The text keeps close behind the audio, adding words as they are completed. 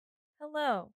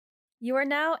Hello. You are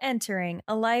now entering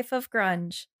a life of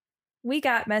grunge. We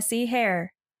got messy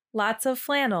hair, lots of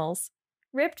flannels,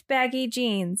 ripped baggy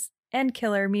jeans, and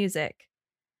killer music.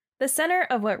 The center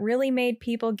of what really made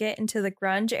people get into the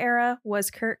grunge era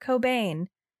was Kurt Cobain.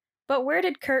 But where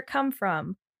did Kurt come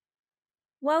from?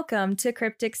 Welcome to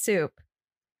Cryptic Soup.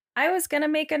 I was gonna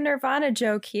make a Nirvana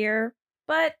joke here,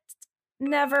 but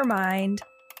never mind.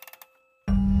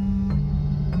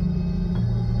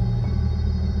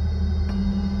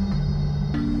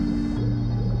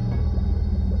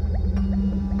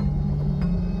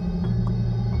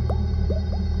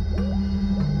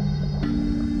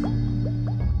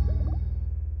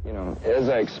 As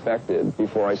I expected,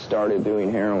 before I started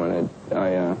doing heroin,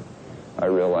 I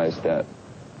realized that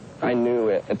I knew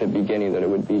at the beginning that it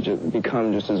would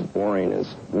become just as boring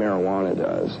as marijuana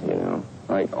does,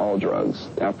 like all drugs.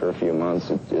 After a few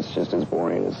months, it's just as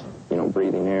boring as,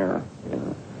 breathing air,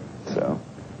 So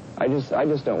I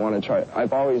just don't want to try.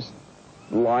 I've always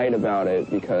lied about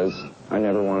it because I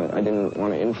didn't want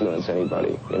to influence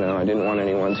anybody, I didn't want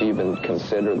anyone to even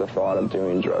consider the thought of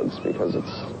doing drugs because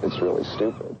it's really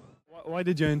stupid. Why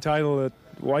did you entitle the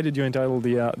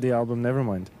album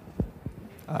Nevermind?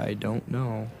 I don't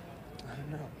know.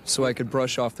 So I could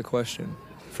brush off the question.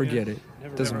 Forget it.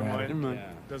 Doesn't matter.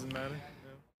 Yeah. Doesn't matter.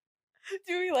 No.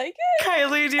 Do we like it?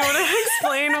 Kylie, do you want to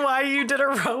explain why you did a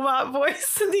robot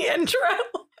voice in the intro? I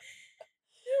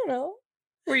don't know.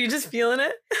 Were you just feeling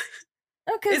it?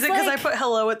 Oh, Is it because I put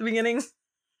hello at the beginning?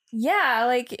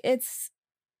 Yeah, it's...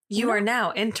 You are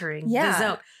now entering the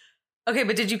zone. Okay,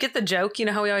 but did you get the joke? You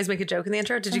know how we always make a joke in the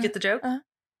intro? Did you get the joke?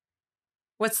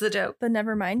 What's the joke? The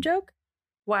Nevermind joke?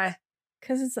 Why?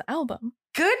 Because it's the album.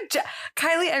 Good job.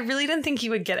 Kylie, I really didn't think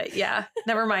you would get it. Yeah.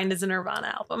 Nevermind is a Nirvana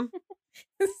album.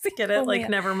 Get it? Like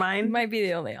Nevermind? Might be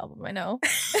the only album I know.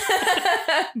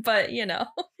 But,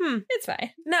 it's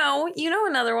fine. No, you know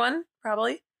another one,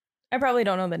 probably. I probably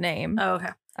don't know the name. Oh, okay.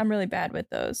 I'm really bad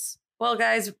with those. Well,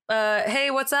 guys,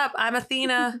 hey, what's up? I'm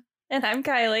Athena. And I'm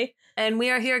Kylie. And we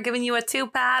are here giving you a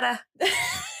two-parter.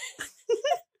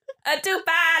 A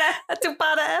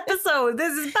two-parter episode.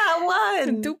 This is part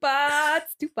one. Two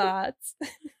parts.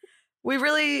 We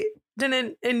really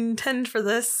didn't intend for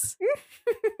this.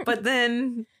 But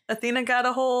then Athena got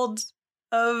a hold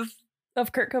of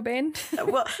Kurt Cobain.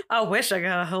 Well, I wish I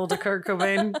got a hold of Kurt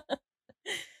Cobain.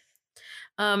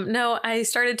 No, I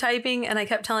started typing and I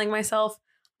kept telling myself,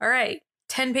 all right,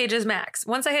 10 pages max.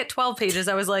 Once I hit 12 pages,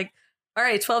 I was like, all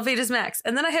right, 12 pages max.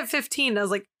 And then I hit 15. And I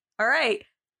was like, all right,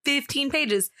 15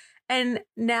 pages. And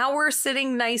now we're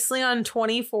sitting nicely on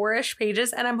 24-ish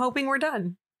pages. And I'm hoping we're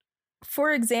done.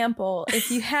 For example,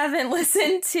 if you haven't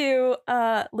listened to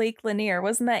Lake Lanier,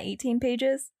 wasn't that 18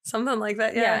 pages? Something like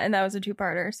that, yeah. Yeah, and that was a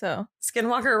two-parter, so.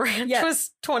 Skinwalker Ranch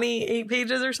was 28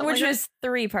 pages or something. Which was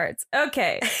 3 parts.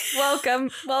 Okay, welcome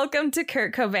to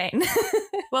Kurt Cobain.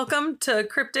 Welcome to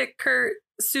Cryptic Kurt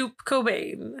Soup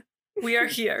Cobain. We are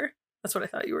here. That's what I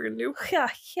thought you were going to do.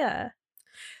 Yeah.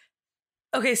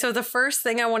 Okay, so the first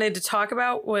thing I wanted to talk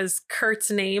about was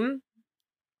Kurt's name.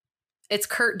 It's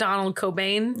Kurt Donald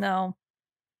Cobain. No.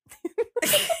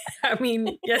 I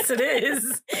mean, yes, it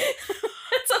is.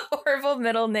 It's a horrible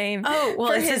middle name. Oh,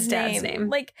 well, it's his dad's name.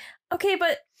 Like, okay,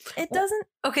 but it doesn't.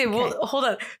 Okay, well, hold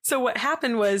on. So what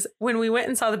happened was when we went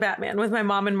and saw the Batman with my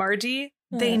mom and Margie,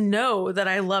 they know that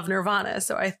I love Nirvana.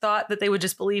 So I thought that they would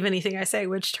just believe anything I say,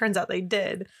 which turns out they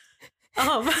did.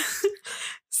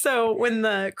 So when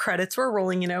the credits were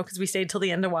rolling, because we stayed till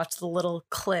the end to watch the little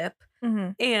clip.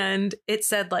 Mm-hmm. And it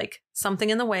said like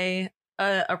Something in the Way,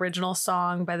 original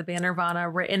song by the band Nirvana,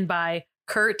 written by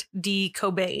Kurt D.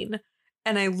 Cobain.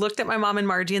 And I looked at my mom and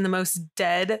Margie in the most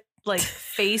dead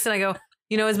face. And I go,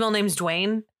 his middle name's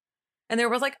Dwayne. And they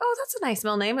were both like, oh, that's a nice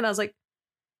middle name. And I was like,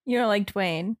 you don't like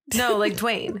Dwayne? No, like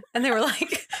Dwayne. And they were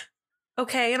like,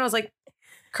 okay. And I was like,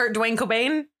 Kurt Dwayne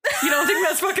Cobain? You don't think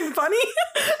that's fucking funny?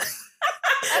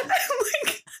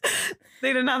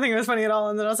 They did not think it was funny at all.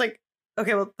 And then I was like,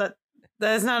 okay, well, that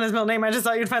is not his middle name. I just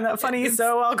thought you'd find that funny,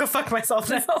 so I'll go fuck myself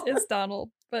now. It's Donald,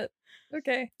 but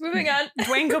okay. Moving on.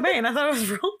 Dwayne Cobain. I thought it was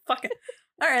real fucking...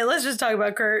 All right, let's just talk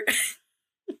about Kurt.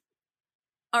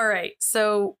 All right,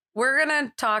 so we're going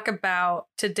to talk about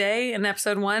today in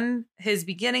episode 1, his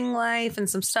beginning life and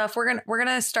some stuff. We're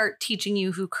gonna start teaching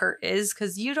you who Kurt is,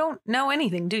 because you don't know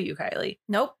anything, do you, Kylie?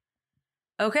 Nope.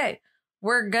 Okay,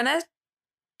 we're going to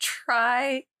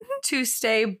try to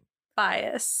stay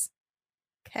biased.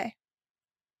 Okay.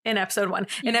 In episode 1.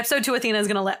 In episode 2, Athena is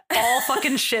going to let all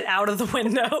fucking shit out of the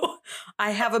window.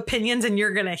 I have opinions and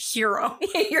you're going to hear them.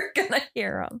 You're going to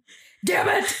hear them. Damn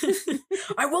it.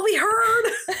 I will be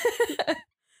heard.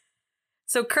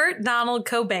 So Kurt Donald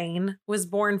Cobain was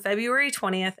born February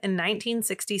 20th in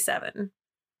 1967.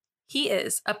 He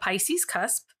is a Pisces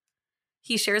cusp.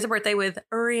 He shares a birthday with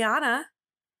Rihanna.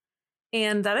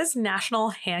 And that is National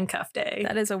Handcuff Day.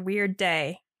 That is a weird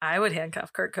day. I would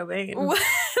handcuff Kurt Cobain.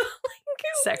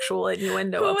 Sexual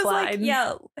innuendo Who was applied. like,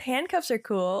 yeah, handcuffs are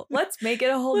cool. Let's make it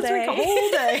a whole Let's day. make a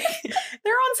whole day.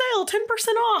 They're on sale, 10%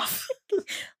 off.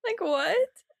 Like what?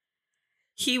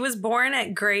 He was born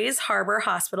at Grays Harbor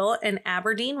Hospital in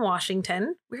Aberdeen,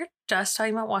 Washington. We were just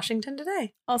talking about Washington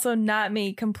today. Also, not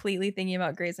me completely thinking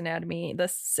about Grey's Anatomy the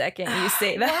second you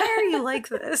say that. Why are you like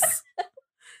this?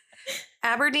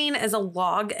 Aberdeen is a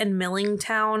log and milling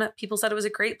town. People said it was a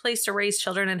great place to raise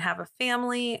children and have a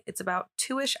family. It's about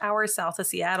 2-ish hours south of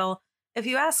Seattle. If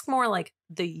you ask more like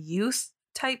the youth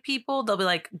type people, they'll be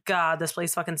like, God, this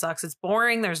place fucking sucks. It's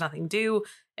boring. There's nothing to do.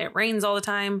 It rains all the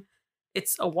time.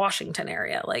 It's a Washington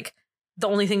area. Like the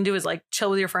only thing to do is like chill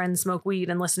with your friends, smoke weed,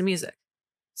 and listen to music.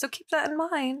 So keep that in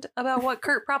mind about what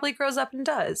Kurt probably grows up and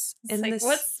does. It's like,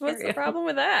 what's the problem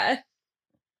with that?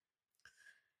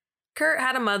 Kurt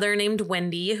had a mother named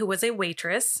Wendy, who was a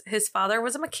waitress. His father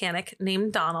was a mechanic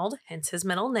named Donald, hence his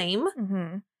middle name.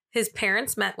 Mm-hmm. His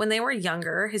parents met when they were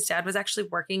younger. His dad was actually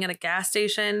working at a gas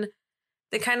station.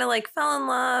 They kind of like fell in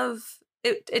love.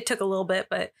 It took a little bit,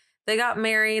 but they got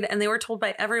married and they were told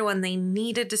by everyone they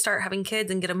needed to start having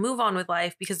kids and get a move on with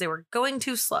life because they were going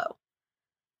too slow.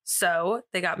 So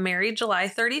they got married July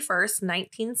 31st,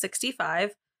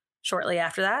 1965. Shortly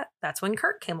after that, that's when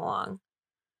Kurt came along.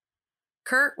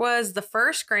 Kurt was the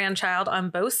first grandchild on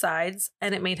both sides,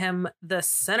 and it made him the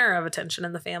center of attention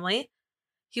in the family.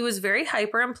 He was very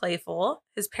hyper and playful.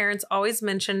 His parents always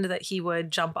mentioned that he would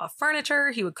jump off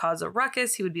furniture, he would cause a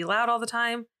ruckus, he would be loud all the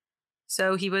time.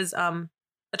 So he was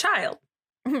a child.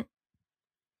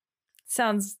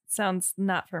 Sounds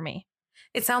not for me.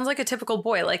 It sounds like a typical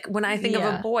boy. Like when I think of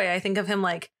a boy, I think of him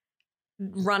like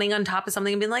running on top of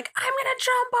something and being like, I'm gonna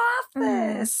jump off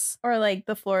this. Or like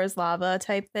the floor is lava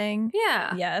type thing.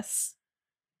 Yeah. Yes.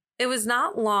 It was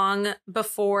not long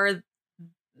before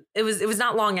it was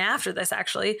not long after this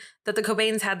actually that the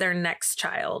Cobains had their next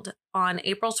child. On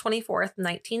April 24th,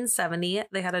 1970,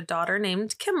 they had a daughter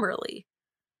named Kimberly.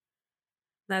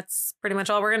 That's pretty much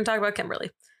all we're going to talk about Kimberly.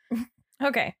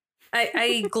 Okay.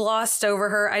 I glossed over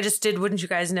her. I just did, wouldn't you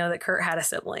guys know that Kurt had a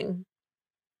sibling?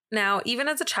 Now, even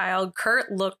as a child,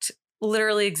 Kurt looked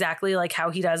literally exactly like how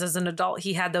he does as an adult.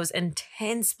 He had those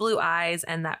intense blue eyes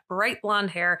and that bright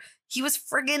blonde hair. He was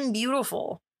friggin'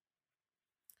 beautiful.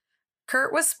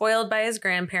 Kurt was spoiled by his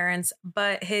grandparents,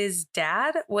 but his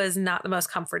dad was not the most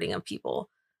comforting of people.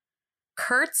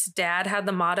 Kurt's dad had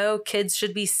the motto, kids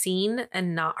should be seen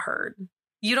and not heard.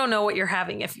 You don't know what you're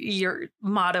having if your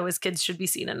motto is kids should be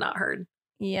seen and not heard.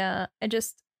 Yeah,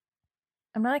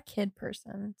 I'm not a kid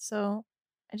person, so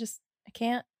I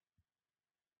can't.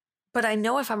 But I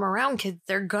know if I'm around kids,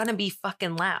 they're gonna be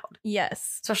fucking loud.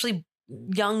 Yes. Especially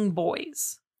young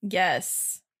boys.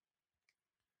 Yes.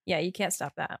 Yeah, you can't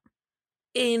stop that.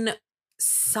 In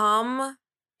some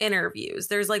interviews,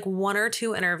 there's like 1 or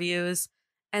 2 interviews,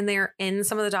 and they're in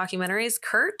some of the documentaries.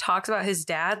 Kurt talks about his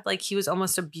dad like he was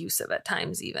almost abusive at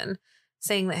times, even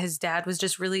saying that his dad was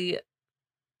just really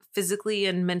physically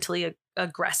and mentally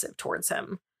aggressive towards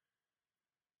him.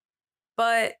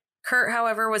 But Kurt,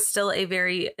 however, was still a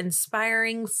very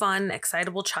inspiring, fun,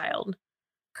 excitable child.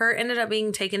 Kurt ended up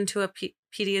being taken to a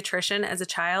pediatrician as a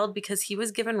child because he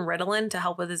was given Ritalin to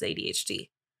help with his ADHD.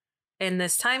 In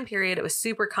this time period, it was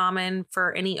super common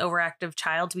for any overactive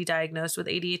child to be diagnosed with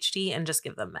ADHD and just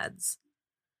give them meds.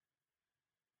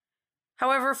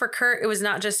 However, for Kurt, it was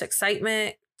not just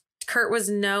excitement. Kurt was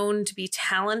known to be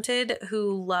talented,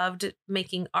 who loved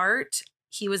making art.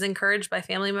 He was encouraged by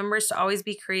family members to always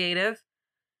be creative.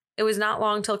 It was not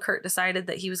long till Kurt decided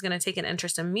that he was going to take an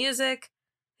interest in music.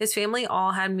 His family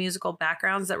all had musical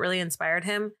backgrounds that really inspired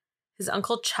him. His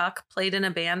uncle Chuck played in a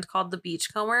band called the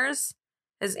Beachcombers.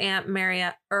 His aunt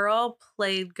Mariette Earl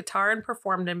played guitar and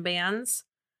performed in bands.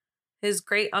 His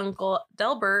great uncle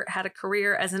Delbert had a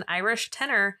career as an Irish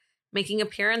tenor, making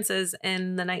appearances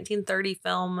in the 1930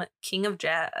 film King of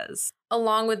Jazz.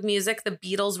 Along with music, the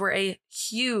Beatles were a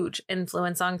huge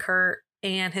influence on Kurt,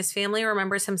 and his family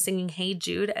remembers him singing Hey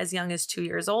Jude as young as 2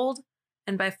 years old.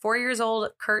 And by 4 years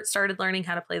old, Kurt started learning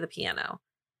how to play the piano.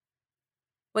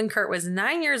 When Kurt was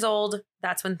 9 years old,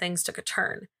 that's when things took a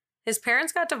turn. His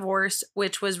parents got divorced,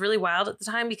 which was really wild at the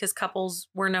time because couples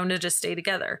were known to just stay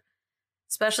together.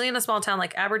 Especially in a small town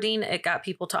like Aberdeen, it got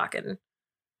people talking.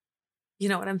 You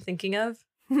know what I'm thinking of?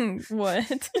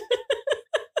 What?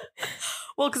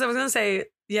 Well, because I was going to say,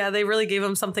 Yeah, they really gave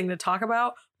him something to talk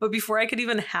about. But before I could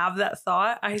even have that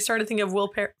thought, I started thinking of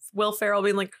Will Ferrell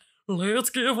being like, let's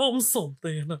give them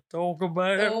something to talk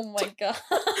about. Oh my God.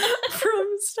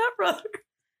 From Step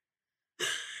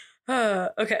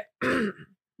Brother. Okay.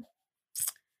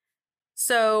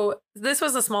 So this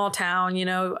was a small town, you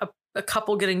know, a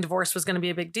couple getting divorced was going to be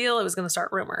a big deal. It was going to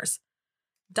start rumors.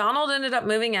 Donald ended up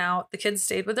moving out. The kids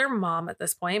stayed with their mom at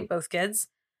this point, both kids.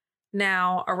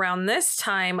 Now, around this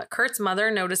time, Kurt's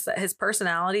mother noticed that his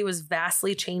personality was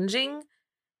vastly changing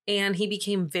and he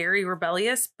became very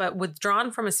rebellious, but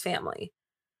withdrawn from his family.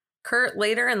 Kurt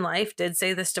later in life did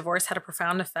say this divorce had a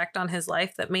profound effect on his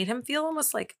life that made him feel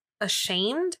almost like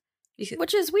ashamed.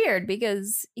 Which is weird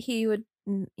because he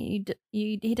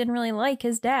didn't really like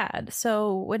his dad.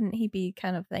 So wouldn't he be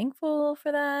kind of thankful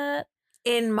for that?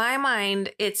 In my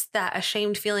mind, it's that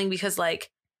ashamed feeling because like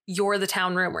you're the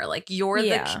town rumor, like you're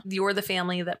the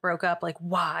family that broke up, like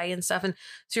why and stuff. And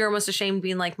so you're almost ashamed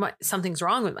being like, something's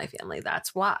wrong with my family.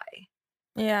 That's why.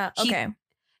 Yeah. Okay.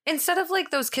 Instead of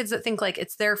like those kids that think like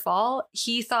it's their fault,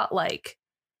 he thought like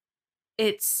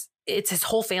it's his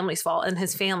whole family's fault and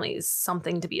his family's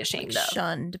something to be ashamed of.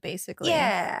 Shunned, basically.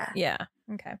 Yeah. Yeah.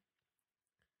 Okay.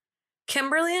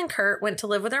 Kimberly and Kurt went to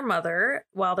live with their mother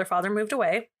while their father moved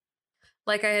away.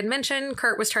 Like I had mentioned,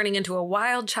 Kurt was turning into a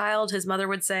wild child, his mother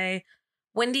would say.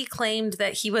 Wendy claimed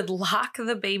that he would lock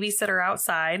the babysitter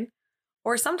outside,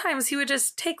 or sometimes he would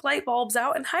just take light bulbs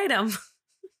out and hide them.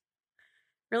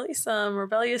 Really some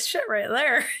rebellious shit right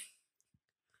there.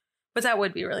 But that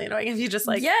would be really annoying if you just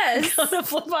like go to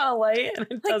flip on a light and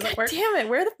it doesn't work. Damn it,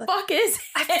 where the fuck is it?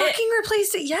 I fucking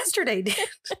replaced it yesterday, dude.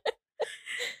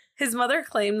 His mother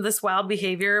claimed this wild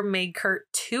behavior made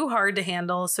Kurt too hard to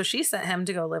handle, so she sent him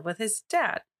to go live with his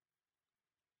dad.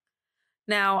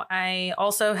 Now, I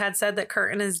also had said that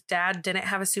Kurt and his dad didn't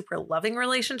have a super loving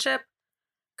relationship.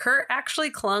 Kurt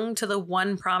actually clung to the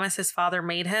one promise his father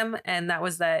made him, and that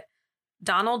was that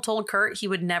Donald told Kurt he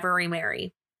would never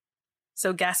remarry.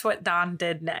 So guess what Don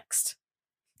did next?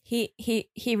 He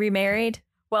remarried?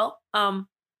 Well,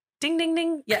 ding, ding,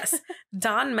 ding. Yes.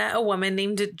 Don met a woman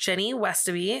named Jenny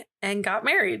Westaby and got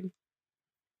married.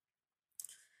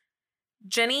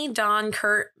 Jenny, Don,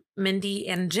 Kurt, Mindy,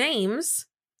 and James,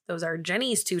 those are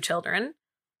Jenny's two children,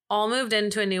 all moved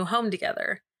into a new home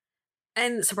together.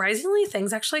 And surprisingly,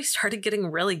 things actually started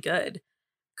getting really good.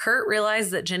 Kurt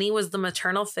realized that Jenny was the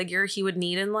maternal figure he would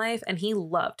need in life, and he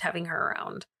loved having her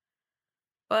around.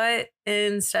 But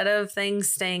instead of things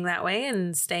staying that way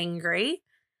and staying great,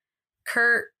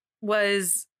 Kurt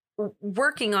was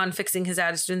working on fixing his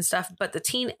attitude and stuff, but the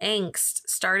teen angst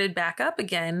started back up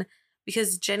again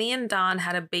because Jenny and Don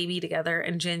had a baby together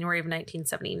in January of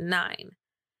 1979.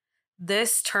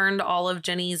 This turned all of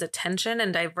Jenny's attention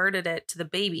and diverted it to the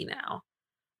baby now.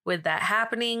 With that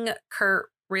happening, Kurt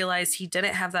realized he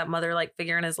didn't have that mother-like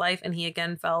figure in his life, and he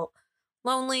again felt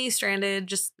lonely, stranded,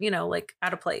 just, like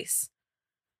out of place.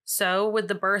 So with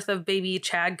the birth of baby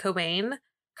Chad Cobain,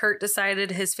 Kurt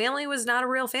decided his family was not a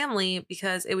real family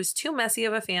because it was too messy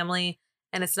of a family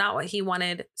and it's not what he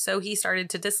wanted. So he started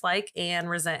to dislike and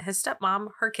resent his stepmom,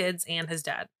 her kids, and his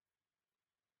dad.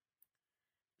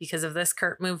 Because of this,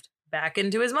 Kurt moved back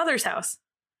into his mother's house.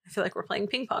 I feel like we're playing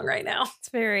ping pong right now. It's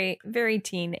very, very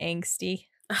teen angsty.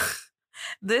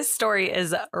 This story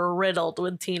is riddled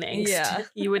with teen angst. Yeah.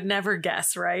 You would never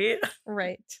guess, right?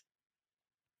 Right.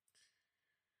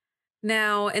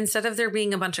 Now, instead of there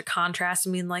being a bunch of contrast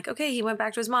and being like, okay, he went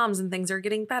back to his mom's and things are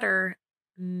getting better.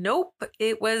 Nope.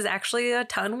 It was actually a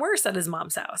ton worse at his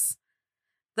mom's house.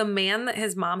 The man that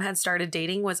his mom had started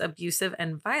dating was abusive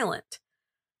and violent.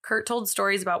 Kurt told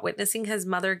stories about witnessing his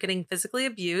mother getting physically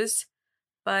abused,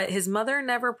 but his mother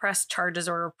never pressed charges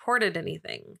or reported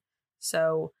anything.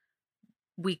 So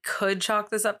we could chalk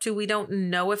this up to we don't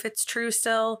know if it's true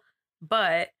still,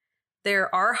 but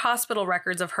there are hospital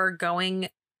records of her going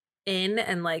in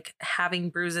and like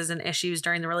having bruises and issues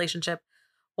during the relationship.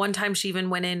 One time she even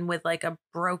went in with like a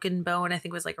broken bone. I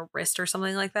think it was like a wrist or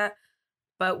something like that.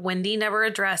 But Wendy never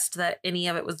addressed that any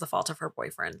of it was the fault of her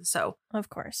boyfriend. So of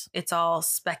course, it's all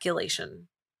speculation.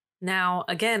 Now,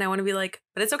 again, I want to be like,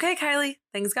 but it's okay, Kylie.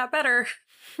 Things got better.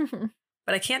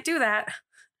 But I can't do that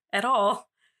at all.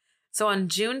 So on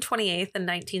June 28th in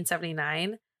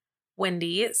 1979,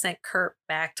 Wendy sent Kurt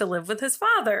back to live with his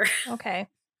father. Okay.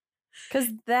 Because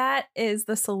that is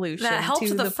the solution. That helped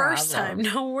to the first problem.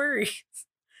 time. No worries.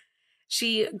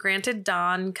 She granted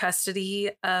Don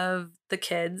custody of the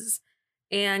kids,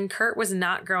 and Kurt was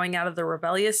not growing out of the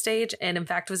rebellious stage and, in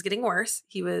fact, was getting worse.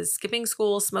 He was skipping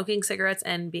school, smoking cigarettes,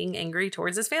 and being angry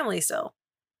towards his family still.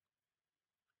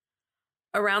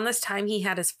 Around this time, he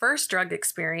had his first drug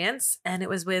experience, and it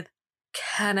was with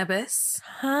cannabis.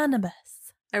 Cannabis.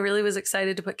 I really was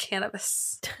excited to put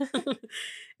cannabis.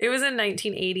 It was in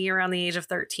 1980, around the age of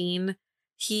 13.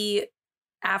 He,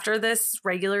 after this,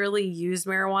 regularly used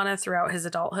marijuana throughout his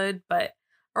adulthood, but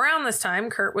around this time,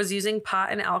 Kurt was using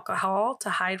pot and alcohol to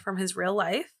hide from his real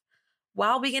life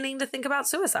while beginning to think about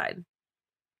suicide.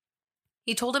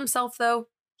 He told himself, though,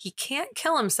 he can't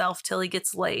kill himself till he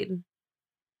gets laid.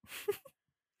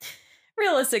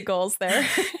 Realistic goals there.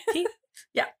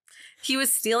 He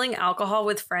was stealing alcohol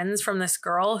with friends from this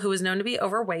girl who was known to be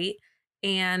overweight.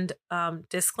 And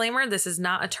disclaimer, this is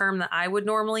not a term that I would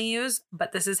normally use,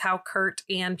 but this is how Kurt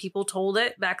and people told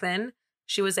it back then.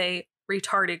 She was a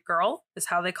retarded girl, is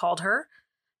how they called her,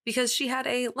 because she had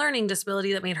a learning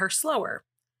disability that made her slower.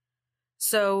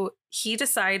 So he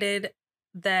decided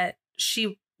that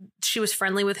she was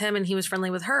friendly with him and he was friendly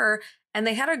with her, and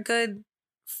they had a good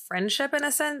friendship in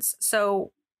a sense.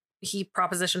 So he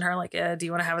propositioned her like, do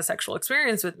you want to have a sexual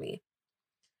experience with me?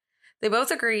 They both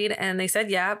agreed and they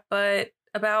said, yeah, but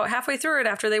about halfway through it,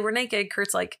 after they were naked,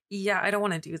 Kurt's like, yeah, I don't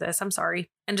want to do this. I'm sorry.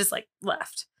 And just like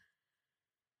left.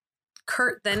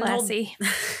 Kurt then Classy.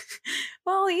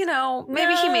 Well, you know,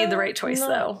 maybe he made the right choice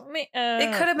though.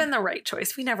 It could have been the right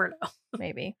choice. We never know.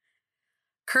 Maybe.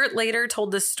 Kurt later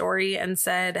told this story and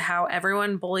said how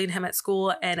everyone bullied him at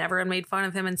school and everyone made fun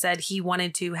of him and said he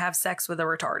wanted to have sex with a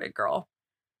retarded girl.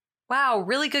 Wow,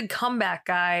 really good comeback,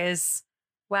 guys.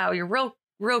 Wow, you're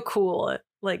real cool at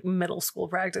like middle school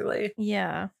practically.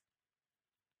 Yeah.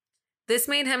 This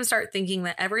made him start thinking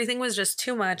that everything was just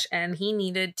too much and he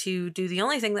needed to do the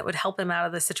only thing that would help him out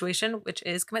of this situation, which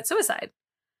is commit suicide.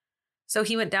 So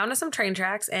he went down to some train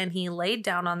tracks and he laid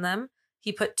down on them.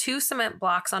 He put 2 cement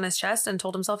blocks on his chest and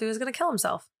told himself he was going to kill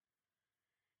himself.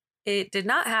 It did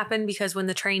not happen because when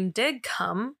the train did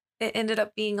come, it ended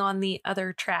up being on the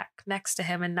other track next to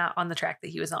him and not on the track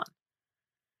that he was on.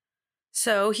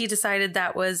 So he decided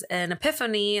that was an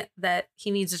epiphany that he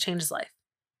needs to change his life.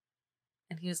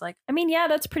 And he was like, I mean, yeah,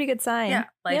 that's a pretty good sign.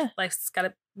 yeah, life's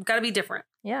got to be different.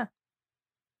 Yeah.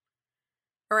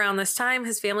 Around this time,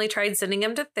 his family tried sending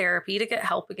him to therapy to get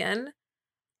help again.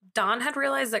 Don had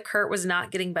realized that Kurt was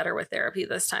not getting better with therapy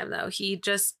this time, though. He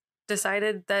just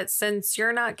decided that since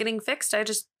you're not getting fixed, I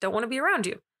just don't want to be around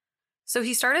you. So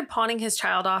he started pawning his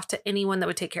child off to anyone that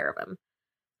would take care of him.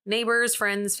 Neighbors,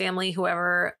 friends, family,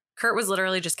 whoever. Kurt was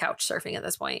literally just couch surfing at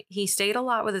this point. He stayed a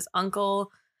lot with his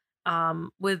uncle,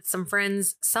 with some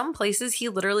friends. Some places he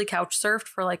literally couch surfed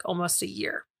for like almost a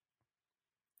year.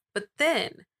 But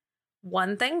then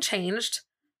one thing changed.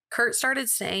 Kurt started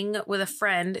staying with a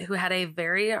friend who had a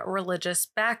very religious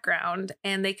background,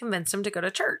 and they convinced him to go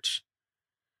to church.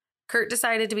 Kurt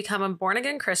decided to become a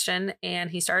born-again Christian,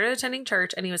 and he started attending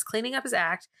church, and he was cleaning up his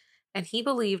act, and he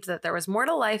believed that there was more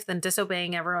to life than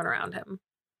disobeying everyone around him.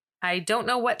 I don't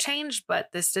know what changed, but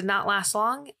this did not last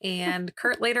long, and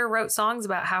Kurt later wrote songs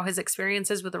about how his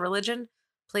experiences with the religion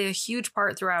play a huge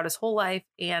part throughout his whole life,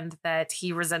 and that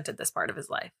he resented this part of his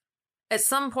life. At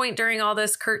some point during all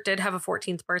this, Kurt did have a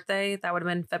 14th birthday. That would have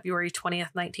been February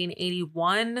 20th,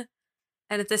 1981.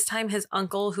 And at this time, his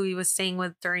uncle, who he was staying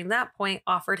with during that point,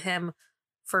 offered him,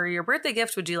 for your birthday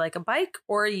gift, would you like a bike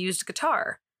or a used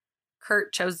guitar?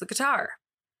 Kurt chose the guitar.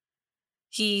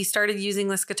 He started using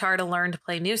this guitar to learn to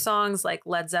play new songs like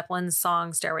Led Zeppelin's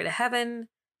song Stairway to Heaven.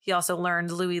 He also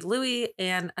learned Louie Louie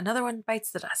and another one,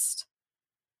 Bites the Dust.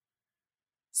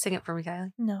 Sing it for me,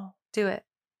 Kylie. No. Do it.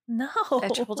 No. I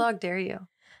triple dog dare you.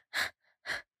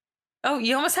 Oh,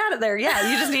 you almost had it there. Yeah,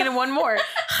 you just needed one more.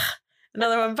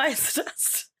 Another one, Bites the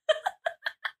Dust.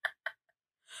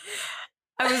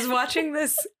 I was watching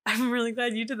this. I'm really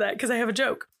glad you did that because I have a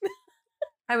joke.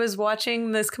 I was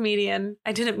watching this comedian.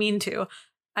 I didn't mean to.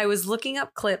 I was looking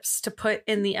up clips to put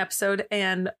in the episode,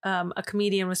 and a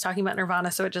comedian was talking about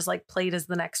Nirvana, so it just like played as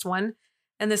the next one.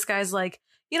 And this guy's like,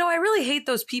 I really hate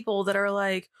those people that are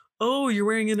like, oh, you're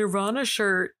wearing a Nirvana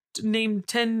shirt. Name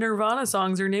 10 Nirvana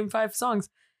songs or name 5 songs.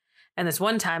 And this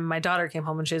one time, my daughter came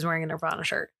home and she was wearing a Nirvana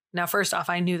shirt. Now, first off,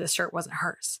 I knew this shirt wasn't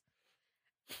hers.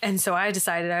 And so I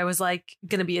decided I was like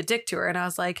going to be a dick to her. And I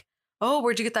was like, oh,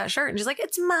 where'd you get that shirt? And she's like,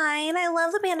 it's mine. I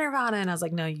love the band Nirvana. And I was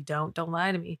like, no, you don't. Don't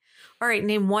lie to me. All right,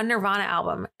 name one Nirvana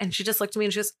album. And she just looked at me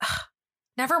and she goes,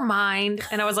 never mind.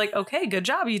 And I was like, okay, good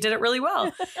job. You did it really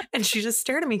well. And she just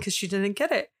stared at me because she didn't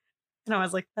get it. And I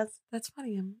was like, that's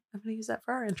funny. I'm going to use that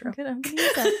for our intro. Good, I'm going to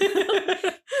use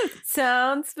that.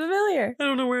 Sounds familiar. I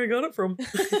don't know where I got it from.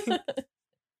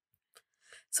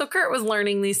 So Kurt was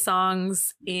learning these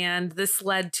songs, and this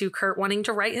led to Kurt wanting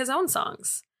to write his own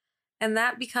songs. And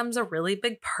that becomes a really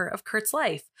big part of Kurt's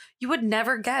life. You would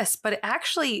never guess, but it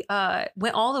actually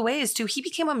went all the ways to he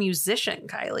became a musician,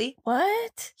 Kylie.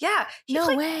 What? Yeah.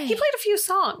 No way. He played a few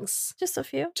songs. Just a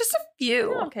few? Just a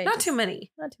few. Oh, okay. Not too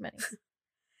many. Not too many.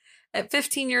 At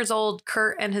 15 years old,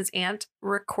 Kurt and his aunt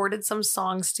recorded some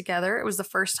songs together. It was the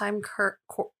first time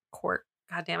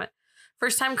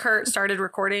first time Kurt started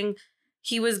recording.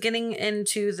 He was getting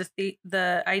into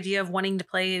the idea of wanting to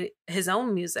play his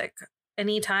own music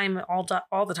anytime, all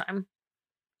the time.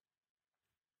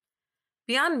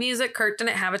 Beyond music, Kurt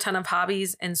didn't have a ton of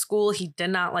hobbies. In school, he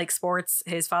did not like sports.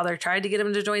 His father tried to get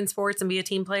him to join sports and be a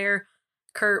team player.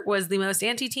 Kurt was the most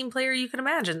anti-team player you could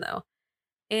imagine, though.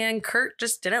 And Kurt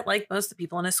just didn't like most of the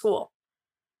people in his school.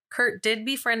 Kurt did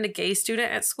befriend a gay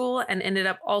student at school and ended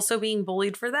up also being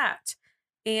bullied for that.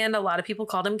 And a lot of people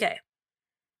called him gay.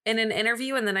 In an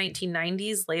interview in the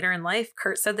 1990s, later in life,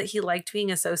 Kurt said that he liked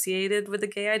being associated with the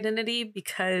gay identity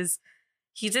because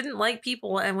he didn't like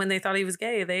people, and when they thought he was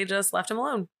gay, they just left him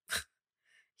alone.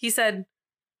 He said,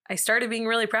 I started being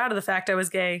really proud of the fact I was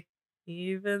gay,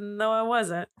 even though I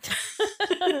wasn't.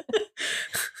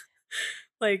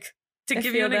 Like, to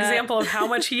give you an example of how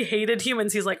much he hated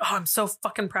humans, he's like, oh, I'm so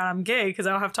fucking proud I'm gay because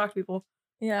I don't have to talk to people.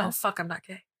 Yeah. Oh, fuck, I'm not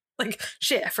gay. Like,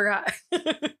 shit, I forgot.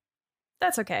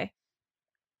 That's okay.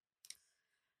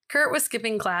 Kurt was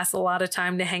skipping class a lot of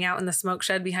time to hang out in the smoke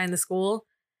shed behind the school.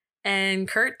 And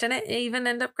Kurt didn't even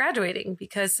end up graduating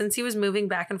because since he was moving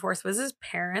back and forth with his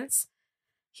parents,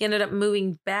 he ended up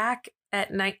moving back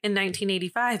in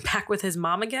 1985 back with his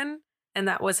mom again. And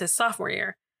that was his sophomore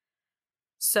year.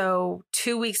 So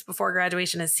 2 weeks before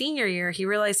graduation his senior year, he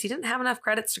realized he didn't have enough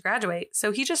credits to graduate.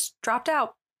 So he just dropped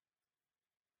out.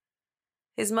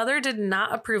 His mother did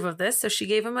not approve of this. So she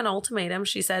gave him an ultimatum.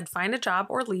 She said, find a job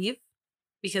or leave.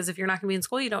 Because if you're not going to be in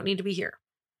school, you don't need to be here.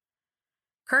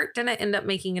 Kurt didn't end up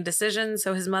making a decision,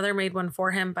 so his mother made one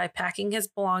for him by packing his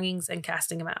belongings and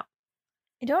casting him out.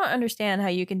 I don't understand how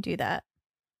you can do that.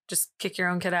 Just kick your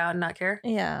own kid out and not care?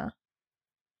 Yeah.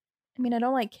 I mean, I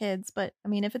don't like kids, but I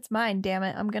mean, if it's mine, damn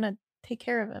it, I'm going to take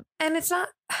care of him. And it's not...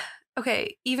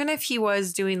 Okay, even if he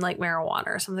was doing like marijuana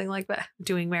or something like that.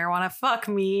 Doing marijuana, fuck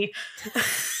me.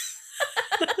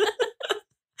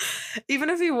 Even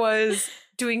if he was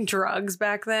doing drugs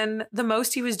back then, the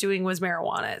most he was doing was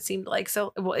marijuana, it seemed like.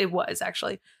 So, well, it was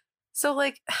actually. So,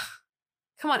 like,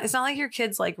 come on, it's not like your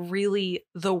kid's like really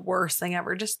the worst thing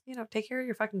ever. Just, take care of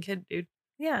your fucking kid, dude.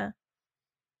 Yeah.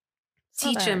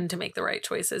 Teach him to make the right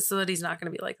choices so that he's not going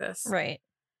to be like this. Right.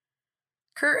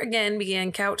 Kurt again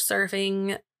began couch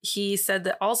surfing. He said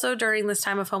that also during this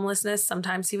time of homelessness,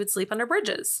 sometimes he would sleep under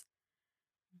bridges.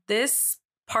 This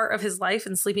part of his life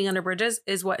and sleeping under bridges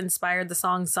is what inspired the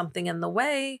song Something in the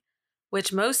Way,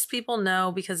 which most people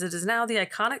know because it is now the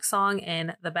iconic song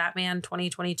in the Batman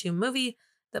 2022 movie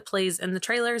that plays in the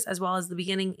trailers as well as the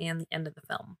beginning and the end of the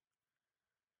film.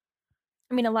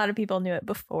 I mean, a lot of people knew it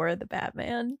before the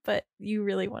Batman, but you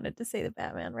really wanted to say the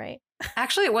Batman, right?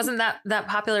 Actually, it wasn't that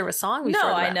popular of a song before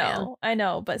the Batman. I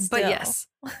know, but still. But yes.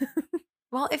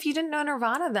 Well, if you didn't know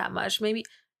Nirvana that much, maybe,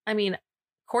 I mean,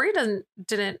 Corey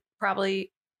didn't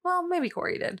probably, well, maybe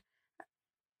Corey did.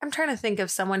 I'm trying to think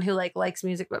of someone who likes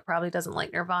music but probably doesn't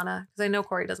like Nirvana, because I know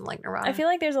Corey doesn't like Nirvana. I feel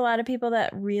like there's a lot of people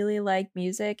that really like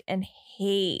music and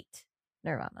hate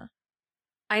Nirvana.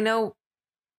 I know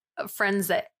friends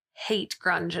that hate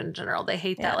grunge in general. They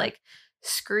hate that like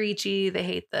screechy. They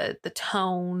hate the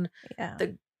tone,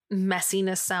 the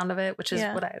messiness sound of it, which is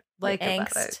what I like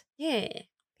about it. Yeah.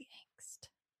 The angst.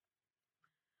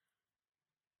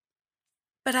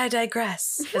 But I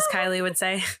digress, as Kylie would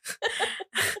say.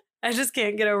 I just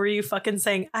can't get over you fucking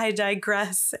saying I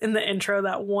digress in the intro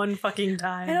that one fucking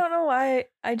time. I don't know why.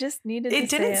 I just needed to say it. It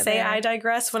didn't say I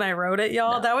digress when I wrote it,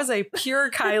 y'all. No. That was a pure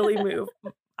Kylie move.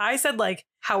 I said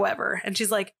however, and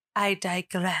she's like, I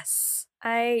digress.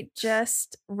 I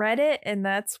just read it and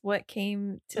that's what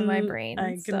came to my brain.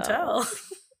 I can tell.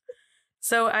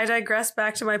 So I digress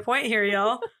back to my point here,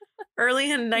 y'all. Early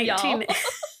in 19...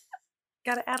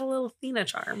 Gotta add a little Athena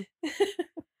charm.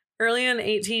 Early in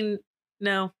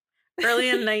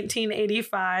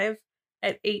 1985,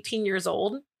 at 18 years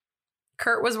old,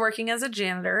 Kurt was working as a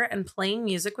janitor and playing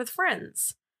music with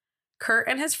friends. Kurt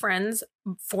and his friends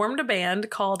formed a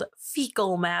band called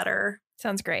Fecal Matter.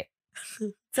 Sounds great.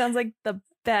 Sounds like the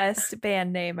best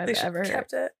band name I've ever heard.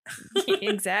 Kept it.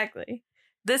 Exactly.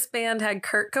 This band had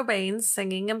Kurt Cobain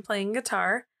singing and playing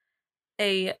guitar,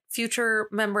 a future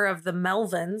member of the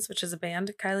Melvins, which is a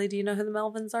band. Kylie, do you know who the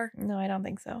Melvins are? No, I don't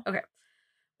think so. Okay.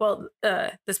 Well,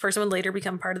 this person would later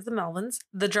become part of the Melvins.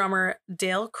 The drummer,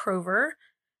 Dale Crover,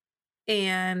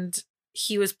 and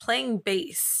he was playing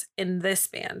bass in this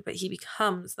band, but he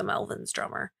becomes the Melvins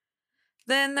drummer.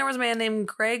 Then there was a man named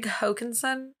Greg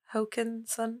Hokanson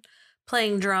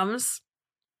playing drums.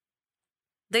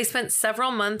 They spent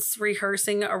several months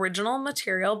rehearsing original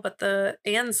material,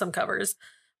 and some covers,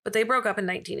 but they broke up in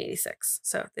 1986,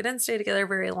 so they didn't stay together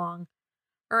very long.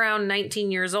 Around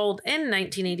 19 years old in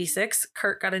 1986,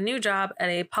 Kurt got a new job at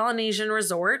a Polynesian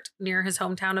resort near his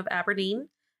hometown of Aberdeen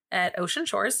at Ocean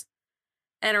Shores.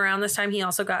 And around this time, he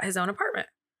also got his own apartment.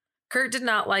 Kurt did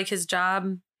not like his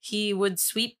job. He would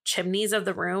sweep chimneys of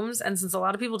the rooms. And since a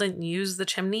lot of people didn't use the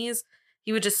chimneys,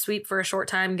 he would just sweep for a short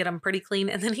time, get them pretty clean.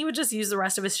 And then he would just use the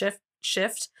rest of his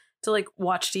shift to like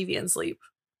watch TV and sleep.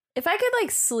 If I could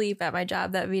like sleep at my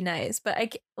job, that'd be nice. But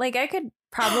I could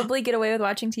probably get away with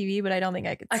watching TV, but I don't think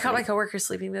I could sleep. I caught my coworker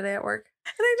sleeping today at work.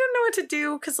 And I didn't know what to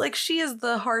do because like she is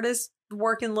the hardest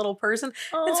working little person.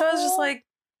 Aww. And so I was just like,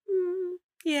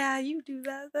 yeah, you do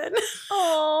that then.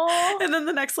 Aww. And then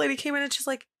the next lady came in and she's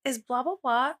like, is blah, blah,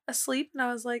 blah asleep? And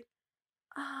I was like,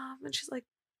 and she's like,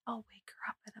 I'll wake her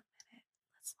up in a minute.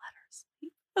 Let's let her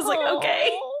sleep. I was like,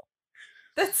 okay.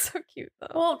 That's so cute though.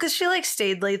 Well, because she like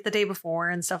stayed late the day before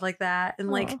and stuff like that. And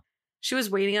like she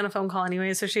was waiting on a phone call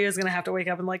anyway. So she was going to have to wake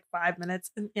up in like 5 minutes.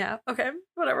 And yeah, okay,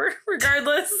 whatever.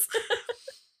 Regardless.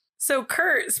 So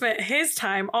Kurt spent his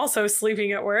time also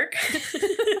sleeping at work.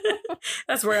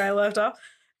 That's where I left off.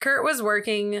 Kurt was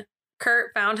working.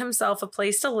 Kurt found himself a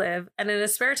place to live. And in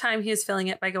his spare time, he was filling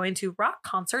it by going to rock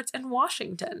concerts in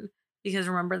Washington. Because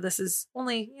remember, this is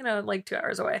only, like 2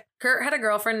 hours away. Kurt had a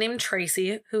girlfriend named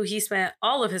Tracy, who he spent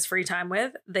all of his free time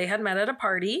with. They had met at a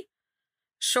party.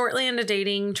 Shortly into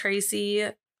dating Tracy,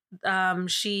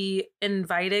 she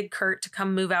invited Kurt to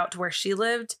come move out to where she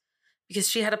lived because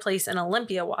she had a place in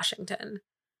Olympia, Washington.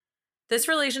 This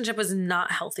relationship was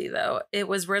not healthy, though. It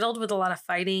was riddled with a lot of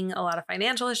fighting, a lot of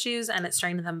financial issues, and it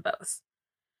strained them both.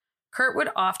 Kurt would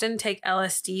often take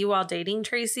LSD while dating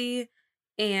Tracy,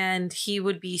 and he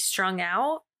would be strung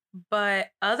out. But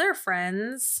other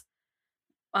friends,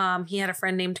 he had a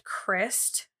friend named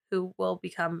Chris, who will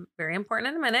become very important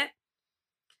in a minute.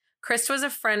 Chris was a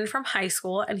friend from high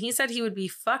school, and he said he would be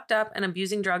fucked up and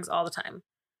abusing drugs all the time.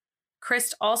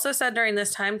 Chris also said during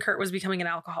this time, Kurt was becoming an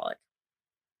alcoholic.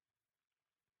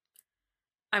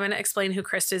 I'm going to explain who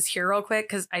Chris is here real quick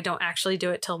because I don't actually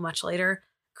do it till much later.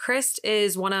 Chris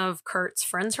is one of Kurt's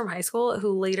friends from high school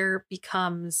who later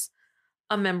becomes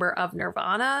a member of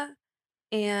Nirvana,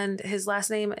 and his last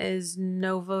name is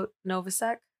Novoselic.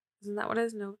 Isn't that what it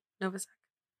is? Novoselic.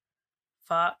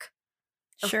 Fuck.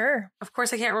 Sure. Of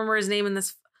course, I can't remember his name in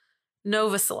this.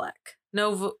 Novoselic.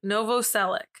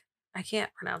 Novoselic. I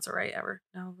can't pronounce it right ever.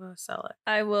 Novoselic.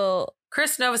 I will.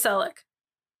 Chris Novoselic.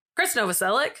 Chris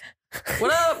Novoselic.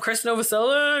 What up, Chris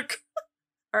Novoselic?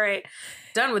 All right.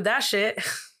 Done with that shit.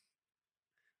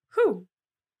 Whew.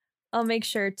 I'll make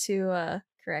sure to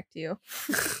correct you.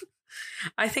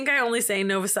 I think I only say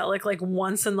Novoselic like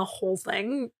once in the whole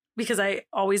thing because I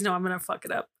always know I'm going to fuck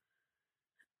it up.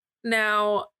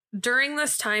 Now, during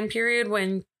this time period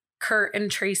when Kurt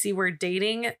and Tracy were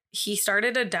dating, he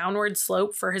started a downward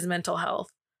slope for his mental health.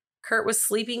 Kurt was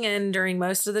sleeping in during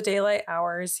most of the daylight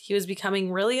hours. He was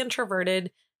becoming really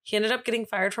introverted. He ended up getting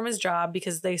fired from his job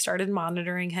because they started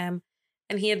monitoring him.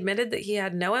 And he admitted that he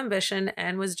had no ambition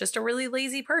and was just a really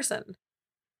lazy person.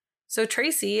 So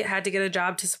Tracy had to get a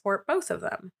job to support both of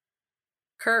them.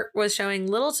 Kurt was showing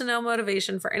little to no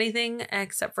motivation for anything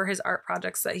except for his art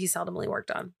projects that he seldomly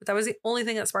worked on. But that was the only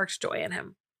thing that sparked joy in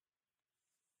him.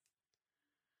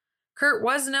 Kurt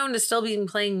was known to still be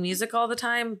playing music all the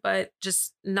time, but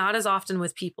just not as often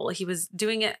with people. He was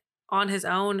doing it on his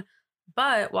own,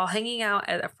 but while hanging out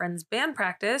at a friend's band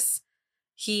practice,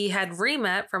 he had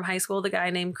re-met from high school the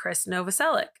guy named Chris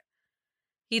Novoselic.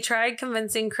 He tried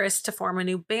convincing Chris to form a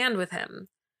new band with him.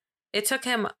 It took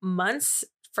him months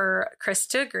for Chris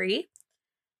to agree,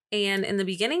 and in the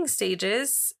beginning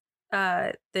stages,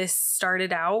 this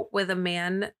started out with a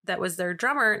man that was their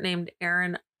drummer named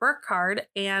Aaron Burkhard,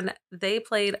 and they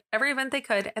played every event they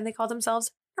could, and they called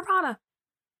themselves Nirvana.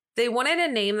 They wanted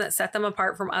a name that set them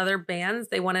apart from other bands.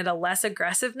 They wanted a less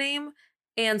aggressive name.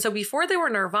 And so before they were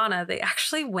Nirvana, they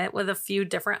actually went with a few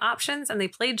different options, and they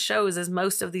played shows as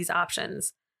most of these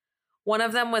options. One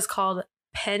of them was called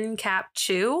Pen Cap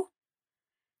Chew,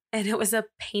 and it was a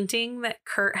painting that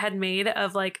Kurt had made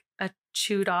of like a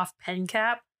chewed off pen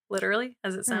cap, literally,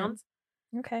 as it sounds.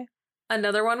 Okay.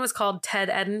 Another one was called Ted,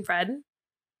 Ed, and Fred.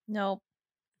 Nope.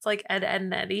 It's like Ed, Ed,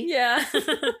 and Eddie. Yeah.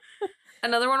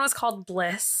 Another one was called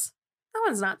Bliss. That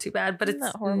one's not too bad, but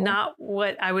it's not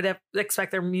what I would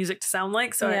expect their music to sound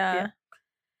like. So yeah.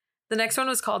 The next one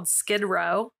was called Skid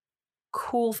Row.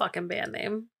 Cool fucking band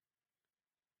name.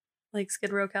 Like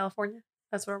Skid Row, California.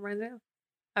 That's what it reminds me of.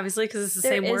 Obviously, because it's the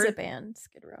There same is word. a band,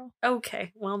 Skid Row.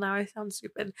 Okay, well, now I sound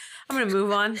stupid. I'm going to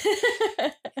move on.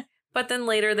 But then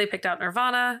later they picked out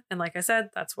Nirvana, and like I said,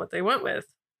 that's what they went with.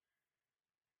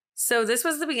 So this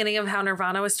was the beginning of how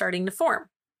Nirvana was starting to form.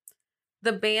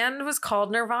 The band was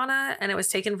called Nirvana, and it was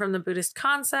taken from the Buddhist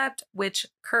concept, which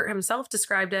Kurt himself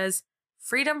described as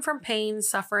freedom from pain,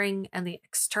 suffering, and the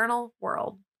external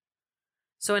world.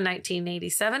 So in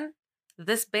 1987,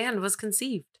 this band was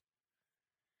conceived.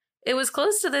 It was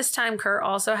close to this time Kurt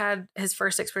also had his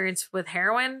first experience with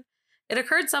heroin. It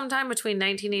occurred sometime between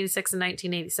 1986 and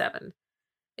 1987.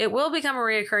 It will become a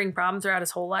reoccurring problem throughout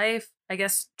his whole life. I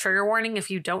guess, trigger warning if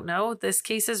you don't know, this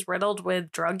case is riddled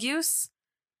with drug use.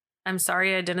 I'm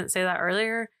sorry I didn't say that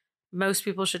earlier. Most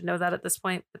people should know that at this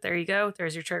point, but there you go.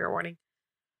 There's your trigger warning.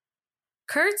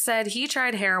 Kurt said he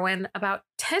tried heroin about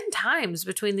 10 times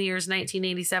between the years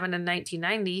 1987 and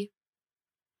 1990.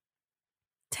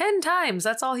 10 times.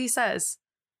 That's all he says.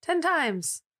 10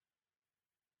 times.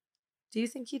 Do you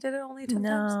think he did it only 10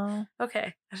 times? No.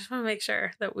 Okay. I just want to make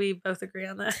sure that we both agree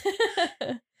on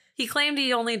that. He claimed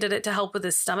he only did it to help with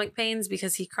his stomach pains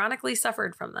because he chronically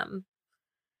suffered from them.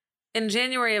 In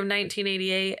January of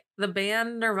 1988, the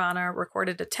band Nirvana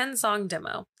recorded a 10-song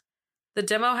demo. The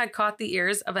demo had caught the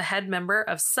ears of a head member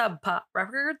of Sub Pop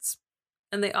Records,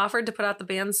 and they offered to put out the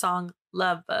band's song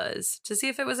Love Buzz to see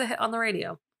if it was a hit on the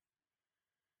radio.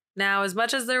 Now, as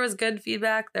much as there was good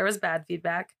feedback, there was bad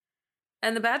feedback.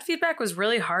 And the bad feedback was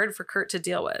really hard for Kurt to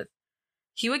deal with.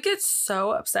 He would get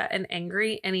so upset and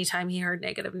angry anytime he heard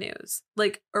negative news,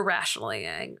 like irrationally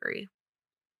angry.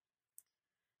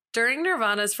 During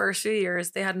Nirvana's first few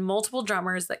years, they had multiple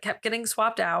drummers that kept getting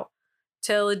swapped out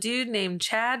till a dude named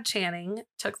Chad Channing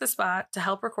took the spot to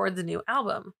help record the new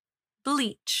album,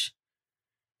 Bleach,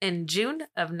 in June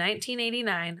of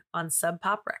 1989 on Sub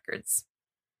Pop Records.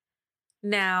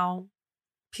 Now,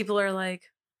 people are like,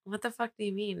 what the fuck do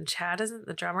you mean? Chad isn't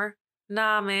the drummer?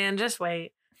 Nah, man, just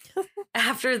wait.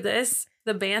 After this,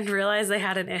 the band realized they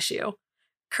had an issue.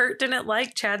 Kurt didn't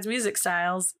like Chad's music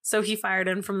styles, so he fired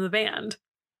him from the band.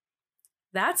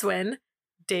 That's when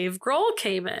Dave Grohl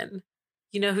came in.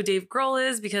 You know who Dave Grohl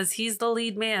is because he's the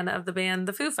lead man of the band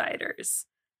The Foo Fighters.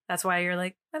 That's why you're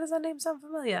like, why does that name sound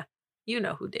familiar? You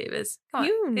know who Dave is. Come on.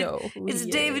 You know who It's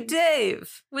he David is.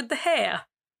 Dave with the hair.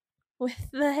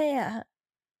 With the hair.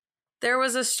 There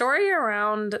was a story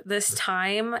around this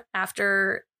time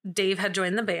after Dave had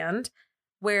joined the band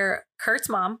where Kurt's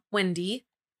mom, Wendy,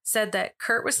 said that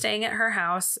Kurt was staying at her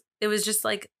house. It was just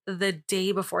like the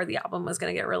day before the album was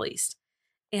going to get released.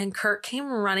 And Kurt came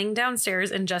running downstairs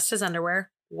in just his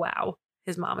underwear. Wow.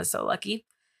 His mom is so lucky.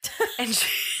 And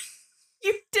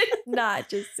You did not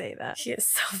just say that. she is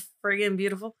so friggin'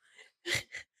 beautiful.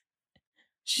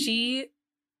 She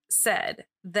said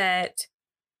that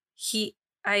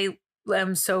I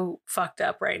am so fucked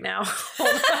up right now. Hold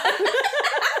on.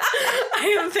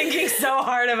 I am thinking so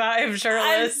hard about him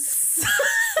shirtless.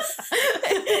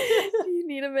 You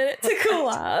need a minute to cool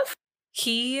off.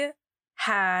 He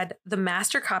had the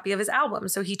master copy of his album.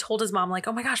 So he told his mom, like,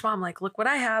 oh my gosh, mom, like, look what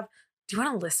I have. Do you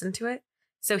want to listen to it?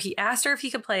 So he asked her if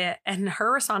he could play it. And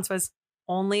her response was,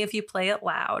 only if you play it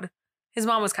loud. His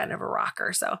mom was kind of a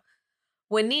rocker. So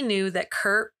Wendy knew that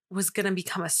Kurt was going to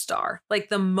become a star. Like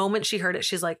the moment she heard it,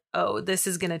 she's like, oh, this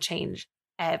is going to change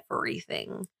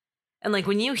everything. And like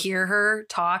when you hear her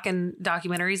talk in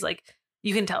documentaries, like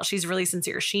you can tell she's really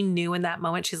sincere. She knew in that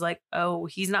moment, she's like, oh,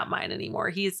 he's not mine anymore.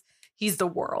 He's the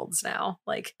world's now.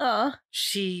 Like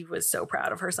she was so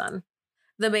proud of her son.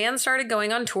 The band started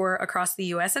going on tour across the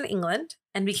US and England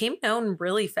and became known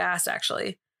really fast,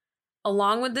 actually.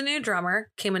 Along with the new drummer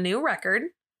came a new record,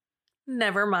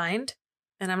 Nevermind.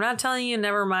 And I'm not telling you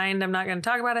Nevermind. I'm not going to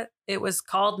talk about it. It was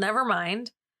called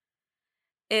Nevermind.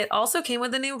 It also came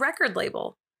with a new record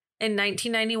label. In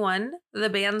 1991, the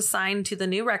band signed to the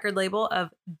new record label of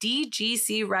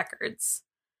DGC Records.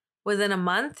 Within a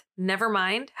month,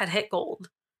 Nevermind had hit gold.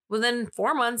 Within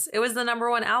 4 months, it was the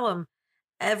 #1 album.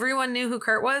 Everyone knew who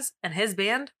Kurt was, and his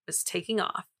band was taking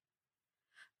off.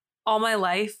 All my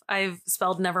life, I've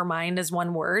spelled Nevermind as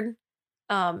one word,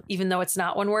 even though it's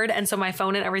not one word. And so my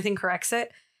phone and everything corrects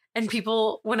it. And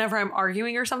people, whenever I'm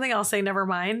arguing or something, I'll say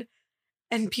Nevermind.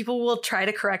 And people will try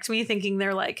to correct me thinking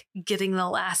they're like getting the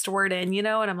last word in, you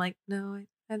know? And I'm like, no,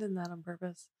 I did that on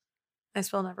purpose. I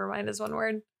spell Nevermind as one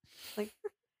word. Like,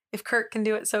 if Kurt can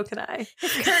do it, so can I.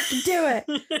 If Kurt can do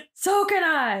it, so can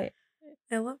I.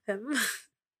 I love him.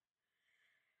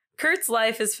 Kurt's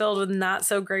life is filled with not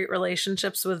so great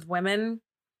relationships with women.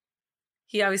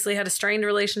 He obviously had a strained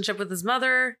relationship with his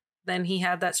mother. Then he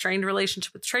had that strained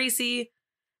relationship with Tracy.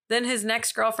 Then his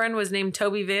next girlfriend was named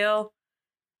Toby Vale.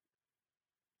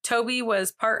 Toby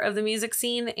was part of the music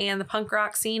scene and the punk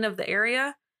rock scene of the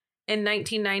area. In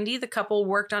 1990, the couple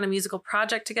worked on a musical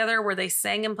project together where they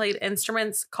sang and played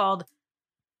instruments called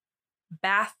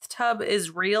Bathtub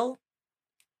is Real.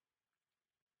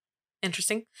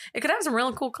 Interesting. It could have some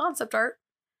real cool concept art.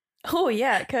 Oh,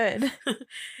 yeah, it could.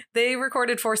 They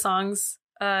recorded 4 songs.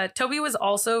 Toby was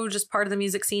also just part of the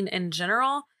music scene in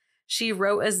general. She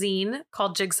wrote a zine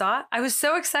called Jigsaw. I was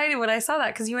so excited when I saw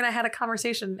that because you and I had a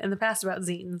conversation in the past about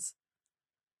zines.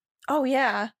 Oh,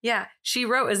 yeah. Yeah, she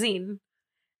wrote a zine.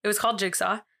 It was called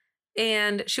Jigsaw.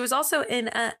 And she was also in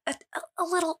a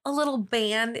little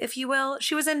band, if you will.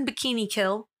 She was in Bikini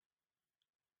Kill.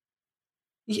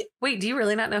 Wait, do you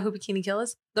really not know who Bikini Kill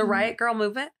is? The Riot Girl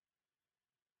movement?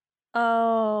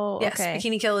 Oh, yes, okay.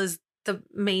 Bikini Kill is the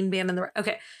main band in the...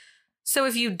 Okay, so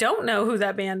if you don't know who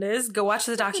that band is, go watch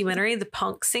the documentary, The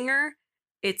Punk Singer.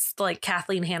 It's like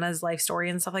Kathleen Hanna's life story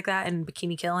and stuff like that, and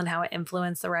Bikini Kill and how it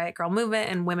influenced the Riot Girl movement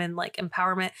and women like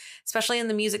empowerment, especially in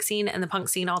the music scene and the punk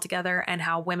scene altogether, and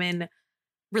how women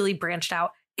really branched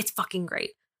out. It's fucking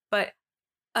great. But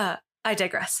I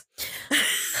digress.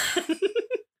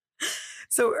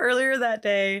 So earlier that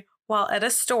day, while at a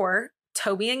store,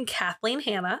 Toby and Kathleen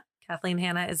Hanna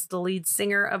is the lead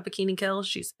singer of Bikini Kill.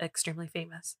 She's extremely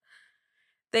famous.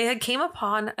 They had came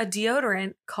upon a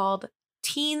deodorant called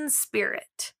Teen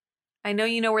Spirit. I know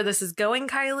you know where this is going,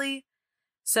 Kylie.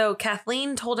 So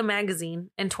Kathleen told a magazine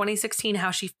in 2016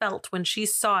 how she felt when she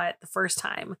saw it the first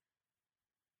time.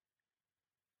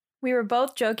 We were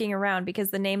both joking around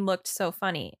because the name looked so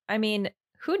funny. I mean,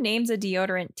 who names a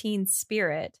deodorant Teen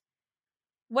Spirit?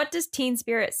 What does Teen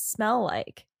Spirit smell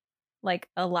like? Like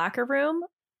a locker room?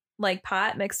 Like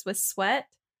pot mixed with sweat?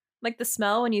 Like the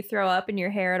smell when you throw up in your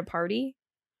hair at a party?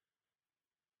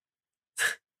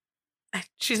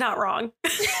 She's not wrong.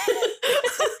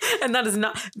 And that is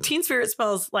not... Teen Spirit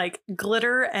smells like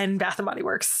glitter and Bath and Body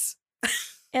Works.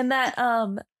 And that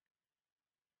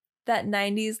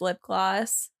 90s lip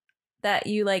gloss that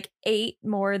you like ate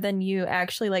more than you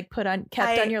actually like kept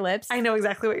on your lips. I know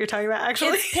exactly what you're talking about,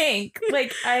 actually. It's pink.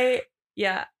 Like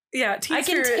yeah, Teen I can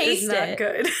Spirit taste is not it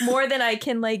good. more than I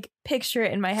can like picture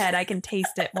it in my head. I can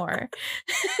taste it more.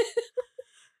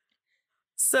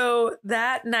 So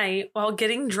that night, while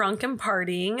getting drunk and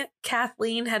partying,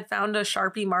 Kathleen had found a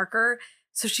Sharpie marker.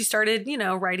 So she started,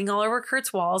 writing all over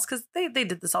Kurt's walls because they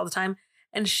did this all the time.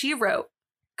 And she wrote,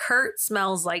 "Kurt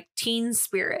smells like Teen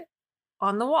Spirit"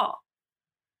 on the wall.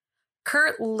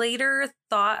 Kurt later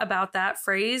thought about that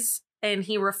phrase and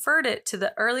he referred it to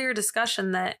the earlier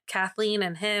discussion that Kathleen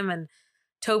and him and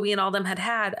Toby and all them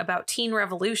had about teen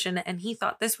revolution. And he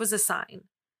thought this was a sign.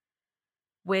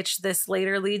 Which this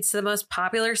later leads to the most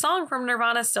popular song from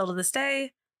Nirvana still to this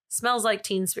day, Smells Like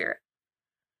Teen Spirit.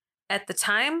 At the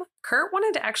time, Kurt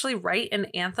wanted to actually write an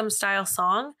anthem-style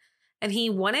song, and he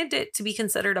wanted it to be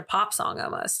considered a pop song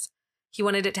almost. He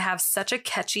wanted it to have such a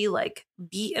catchy, like,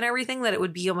 beat and everything that it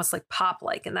would be almost like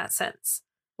pop-like in that sense,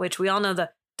 which we all know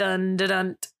the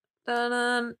dun-dun-dun,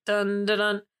 dun-dun,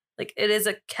 dun-dun-dun. Like, it is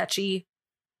a catchy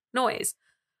noise.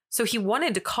 So he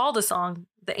wanted to call the song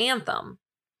the anthem,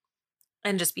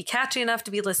 and just be catchy enough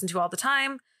to be listened to all the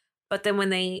time. But then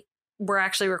when they were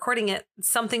actually recording it,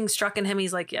 something struck in him.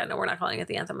 He's like, yeah, no, we're not calling it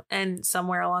the anthem. And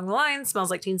somewhere along the line,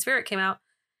 Smells Like Teen Spirit came out.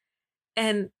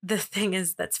 And the thing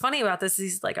is that's funny about this is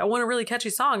he's like, I want a really catchy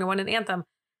song. I want an anthem.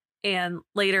 And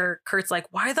later Kurt's like,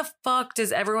 why the fuck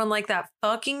does everyone like that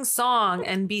fucking song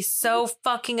and be so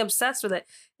fucking obsessed with it?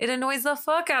 It annoys the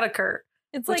fuck out of Kurt.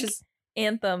 It's like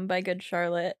Anthem by Good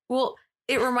Charlotte. Well,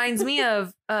 it reminds me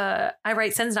of I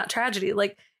Write Sins Not Tragedy.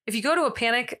 Like if you go to a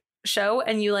Panic show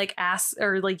and you like ask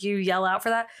or like you yell out for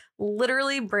that,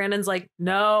 literally Brandon's like,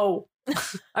 no,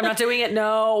 I'm not doing it.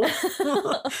 No.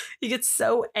 He gets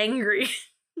so angry.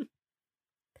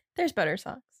 There's better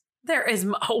songs. There is.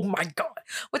 Oh my God.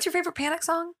 What's your favorite Panic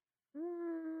song?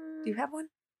 Do you have one?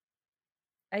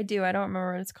 I do. I don't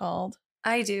remember what it's called.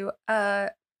 I do.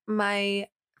 My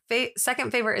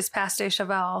second favorite is Paste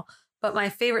Cheval. But my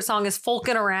favorite song is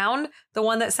Folkin' Around, the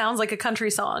one that sounds like a country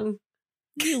song.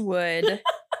 You would.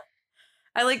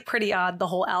 I like Pretty Odd, the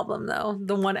whole album, though.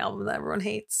 The one album that everyone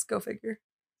hates. Go figure.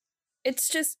 It's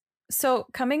just, so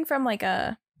coming from like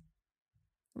a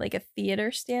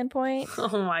theater standpoint.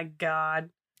 Oh my God.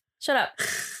 Shut up.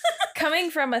 Coming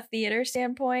from a theater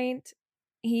standpoint,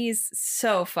 he's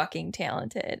so fucking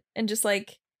talented. And just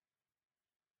like,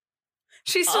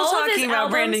 she's still talking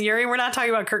about Brandon Urie. We're not talking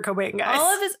about Kurt Cobain, guys.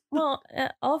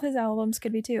 All of his albums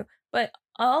could be too, but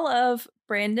all of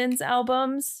Brandon's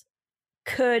albums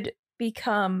could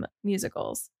become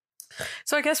musicals.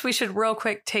 So I guess we should real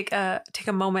quick take a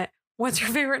moment. What's your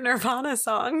favorite Nirvana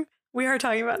song? We are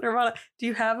talking about Nirvana. Do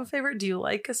you have a favorite? Do you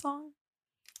like a song?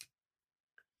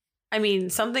 I mean,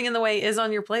 Something in the Way is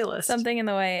on your playlist. Something in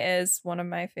the Way is one of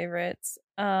my favorites.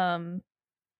 I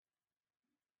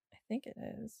think it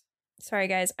is. Sorry,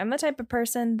 guys. I'm the type of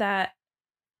person that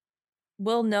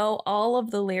will know all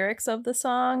of the lyrics of the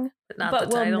song,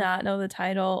 but will not know the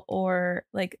title or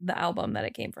like the album that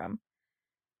it came from.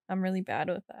 I'm really bad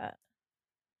with that.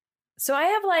 So I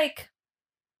have like,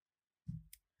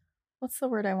 what's the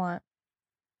word I want?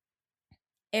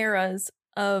 Eras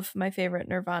of my favorite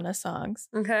Nirvana songs.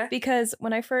 Okay. Because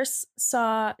when I first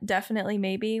saw Definitely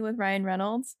Maybe with Ryan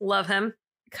Reynolds, love him.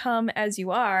 Come As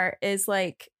You Are is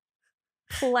like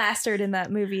plastered in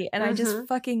that movie, and I just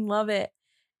fucking love it.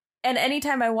 And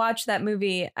anytime I watch that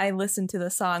movie, I listen to the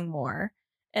song more.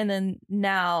 And then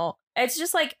now it's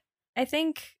just like, I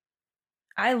think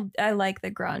I like the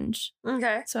grunge.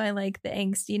 Okay. So I like the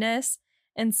angstiness.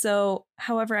 And so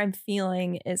however I'm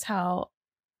feeling is how,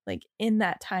 like, in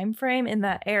that time frame, in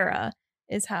that era,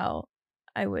 is how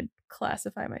I would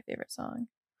classify my favorite song.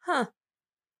 Huh.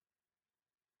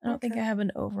 I don't think I have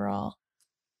an overall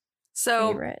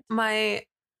favorite. My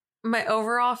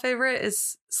overall favorite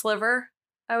is Sliver,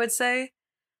 I would say.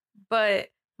 But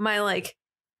my, like,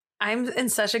 I'm in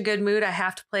such a good mood, I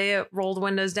have to play it. Roll the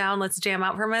windows down, let's jam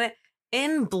out for a minute.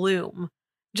 In Bloom.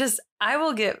 Just, I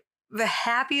will get the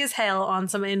happy as hell on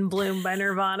some In Bloom by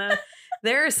Nirvana.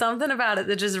 There is something about it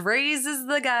that just raises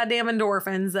the goddamn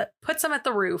endorphins, that puts them at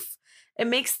the roof. It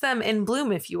makes them in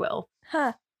bloom, if you will.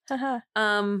 Huh.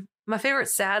 My favorite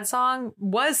sad song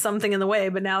was Something in the Way,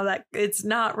 but now that it's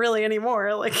not really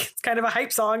anymore. Like, it's kind of a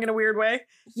hype song in a weird way.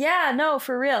 Yeah, no,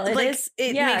 for real. It is.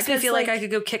 It makes me feel like I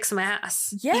could go kick some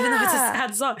ass. Yeah. Even though it's a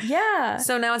sad song. Yeah.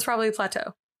 So now it's probably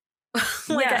Plateau.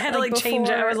 Like, yeah, I had to like change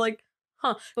it. I was like,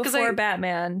 huh. Before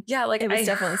Batman. Yeah, like, it was I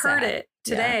definitely heard sad. it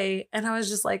today, and I was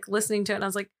just like listening to it, and I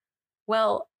was like,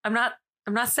 well, I'm not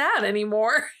sad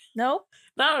anymore. Nope.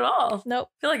 Not at all. Nope.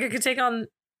 I feel like I could take on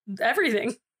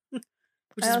everything.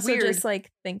 Which I is also weird. just like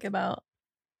think about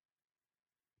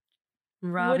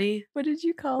Robbie. What did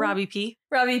you call Robbie P?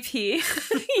 Robbie P.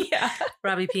 Yeah.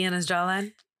 Robbie P and his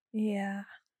jawline. Yeah.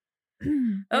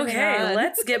 Okay,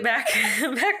 let's get back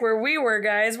where we were,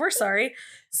 guys. We're sorry.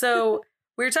 So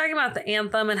we were talking about the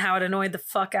anthem and how it annoyed the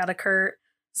fuck out of Kurt.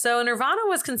 So Nirvana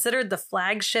was considered the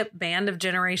flagship band of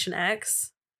Generation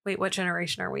X. Wait, what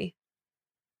generation are we?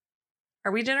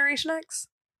 Are we Generation X?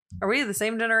 Are we the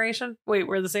same generation? Wait,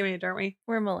 we're the same age, aren't we?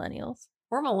 We're millennials.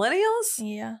 We're millennials?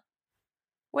 Yeah.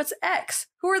 What's X?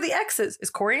 Who are the X's? Is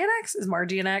Corey an X? Is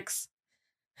Margie an X?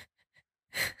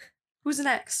 Who's an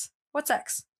X? What's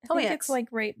X? Tell me X. It's like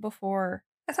right before.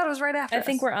 I thought it was right after. I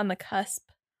think we're on the cusp.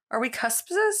 Are we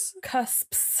cusps?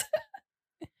 Cusps.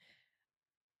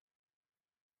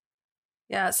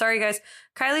 Yeah, sorry guys.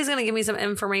 Kylie's going to give me some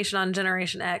information on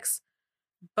Generation X.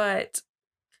 But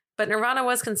Nirvana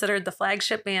was considered the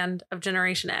flagship band of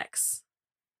Generation X,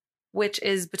 which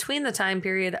is between the time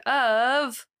period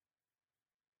of...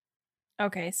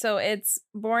 Okay, so it's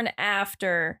born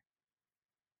after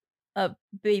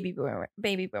baby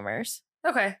boomers.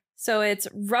 Okay. So it's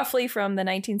roughly from the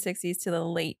 1960s to the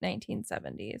late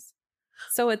 1970s.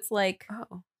 So it's like...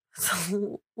 Oh, it's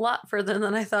a lot further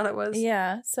than I thought it was.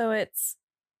 Yeah, so it's...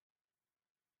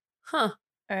 Huh.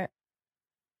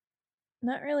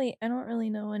 Not really. I don't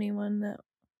really know anyone that...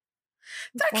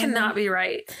 That cannot be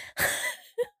right.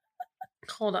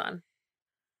 Hold on.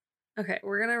 Okay,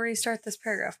 we're going to restart this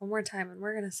paragraph one more time, and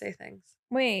we're going to say things.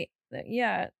 Wait.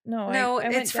 Yeah. No, I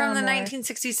it's from the more.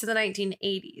 1960s to the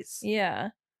 1980s. Yeah.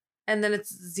 And then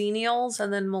it's Xennials,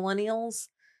 and then Millennials,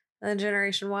 and then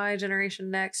Generation Y,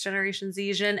 Generation Next, Generation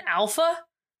Z, Gen Alpha.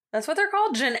 That's what they're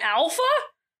called? Gen Alpha?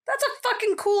 That's a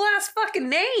fucking cool ass fucking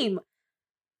name.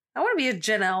 I want to be a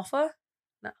Gen Alpha.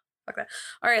 No, fuck that.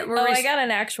 All right. I got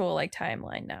an actual like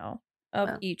timeline now of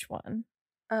each one.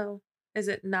 Oh, is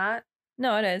it not?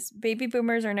 No, it is. Baby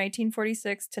boomers are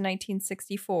 1946 to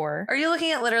 1964. Are you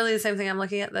looking at literally the same thing I'm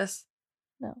looking at this?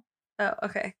 No. Oh,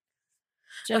 okay.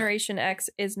 Generation X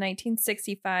is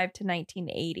 1965 to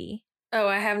 1980. Oh,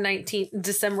 I have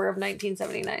December of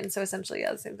 1979. So essentially,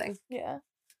 yeah, the same thing. Yeah.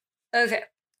 Okay.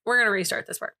 We're going to restart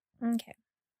this part. Okay.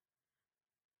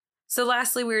 So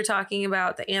lastly, we were talking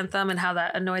about the anthem and how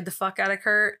that annoyed the fuck out of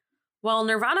Kurt. Well,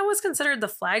 Nirvana was considered the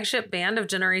flagship band of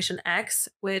Generation X,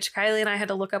 which Kylie and I had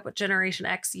to look up what Generation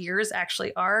X years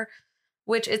actually are,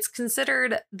 which it's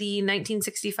considered the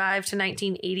 1965 to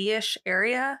 1980-ish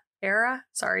era,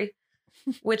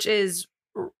 which is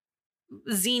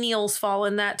Xennials fall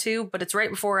in that too, but it's right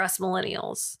before us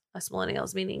millennials. Us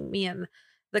millennials meaning me and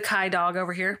the Kai dog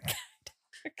over here.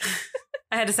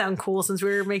 I had to sound cool since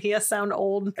we were making us sound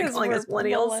old by calling us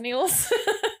millennials.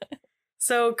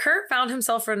 So Kurt found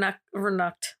himself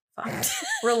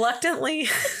reluctantly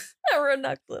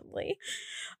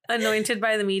anointed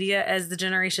by the media as the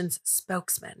generation's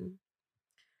spokesman.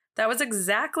 That was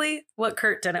exactly what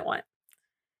Kurt didn't want.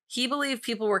 He believed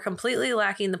people were completely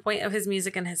lacking the point of his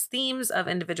music and his themes of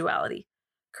individuality.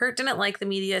 Kurt didn't like the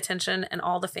media attention and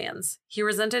all the fans. He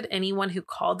resented anyone who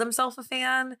called themselves a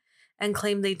fan and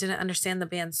claimed they didn't understand the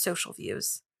band's social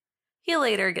views. He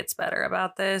later gets better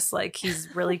about this. Like, he's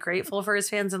really grateful for his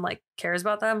fans and like cares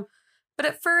about them. But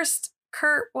at first,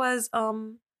 Kurt was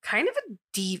kind of a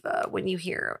diva when you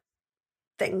hear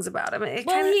things about him.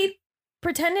 He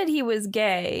pretended he was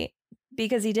gay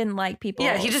because he didn't like people.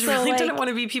 Yeah, he just really didn't want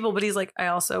to be people, but he's like, I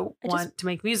also want to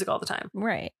make music all the time.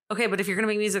 Right. Okay, but if you're going to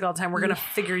make music all the time, we're going to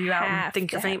figure you out and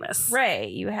think you're famous. Right.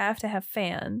 You have to have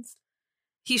fans.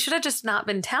 He should have just not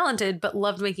been talented, but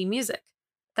loved making music.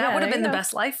 That would have been the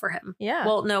best life for him. Yeah.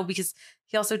 Well, no, because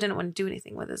he also didn't want to do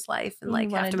anything with his life and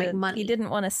like have to make money. He didn't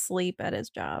want to sleep at his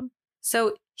job.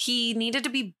 So he needed to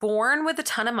be born with a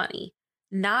ton of money,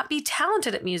 not be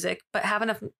talented at music, but have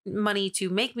enough money to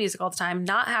make music all the time,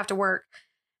 not have to work,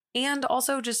 and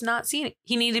also just not see it.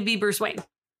 He needed to be Bruce Wayne.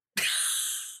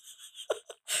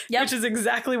 Yep. Which is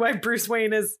exactly why Bruce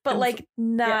Wayne is. But like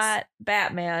not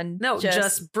Batman. No,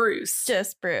 just Bruce.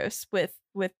 Just Bruce with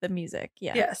the music.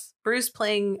 Yeah. Yes. Bruce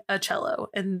playing a cello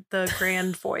in the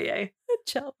grand foyer.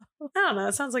 Cello. I don't know.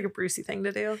 It sounds like a Brucey thing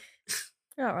to do.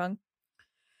 You're not wrong.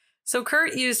 So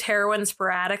Kurt used heroin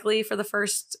sporadically for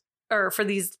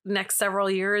these next several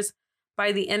years.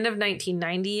 By the end of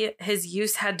 1990, his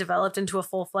use had developed into a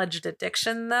full-fledged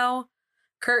addiction, though.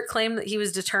 Kurt claimed that he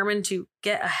was determined to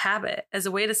get a habit as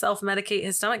a way to self-medicate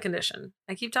his stomach condition.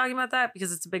 I keep talking about that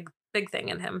because it's a big, big thing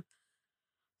in him.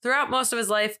 Throughout most of his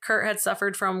life, Kurt had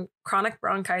suffered from chronic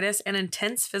bronchitis and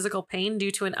intense physical pain due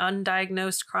to an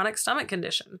undiagnosed chronic stomach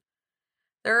condition.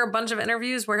 There are a bunch of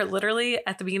interviews where literally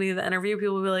at the beginning of the interview,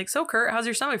 people will be like, so Kurt, how's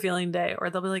your stomach feeling today? Or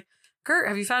they'll be like, Kurt,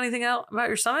 have you found anything out about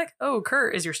your stomach? Oh,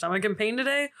 Kurt, is your stomach in pain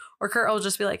today? Or Kurt will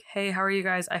just be like, hey, how are you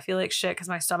guys? I feel like shit because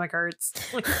my stomach hurts.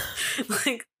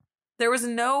 Like, there was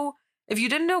no, if you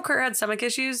didn't know Kurt had stomach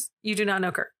issues, you do not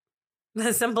know Kurt.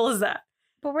 As simple as that.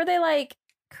 But were they like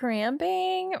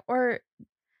cramping or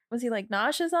was he like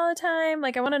nauseous all the time?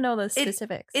 Like, I want to know the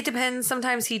specifics. It depends.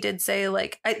 Sometimes he did say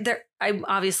like, I'm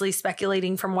obviously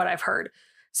speculating from what I've heard.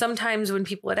 Sometimes when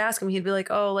people would ask him, he'd be like,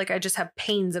 oh, like I just have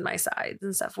pains in my sides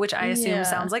and stuff, which I assume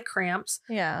sounds like cramps.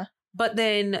 Yeah. But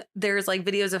then there's like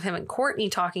videos of him and Courtney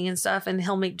talking and stuff. And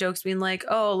he'll make jokes being like,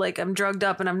 oh, like I'm drugged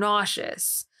up and I'm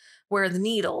nauseous. Where are the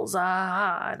needles? And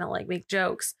I'll like make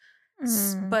jokes.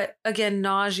 But again,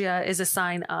 nausea is a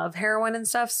sign of heroin and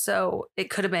stuff. So it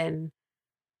could have been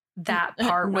that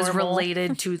part was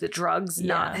related to the drugs,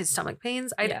 not his stomach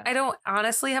pains. I don't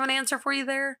honestly have an answer for you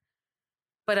there.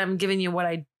 But I'm giving you what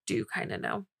I do kind of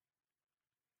know.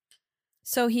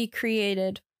 So he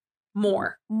created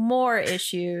more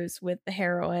issues with the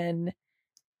heroin.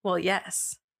 Well,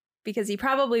 yes. Because he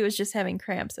probably was just having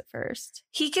cramps at first.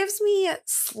 He gives me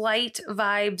slight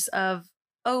vibes of,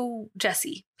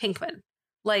 Jesse Pinkman.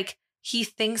 Like, he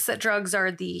thinks that drugs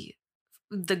are the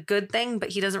good thing,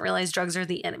 but he doesn't realize drugs are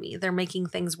the enemy. They're making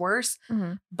things worse.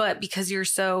 Mm-hmm. But because you're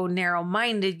so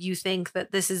narrow-minded, you think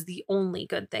that this is the only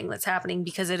good thing that's happening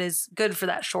because it is good for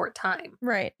that short time.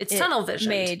 Right. It's tunnel vision.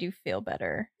 Made you feel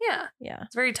better. Yeah. Yeah.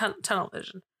 It's very tunnel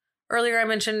vision. Earlier I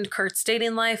mentioned Kurt's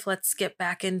dating life. Let's get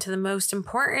back into the most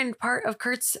important part of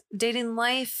Kurt's dating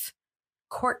life,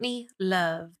 Courtney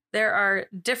Love. There are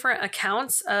different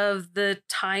accounts of the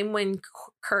time when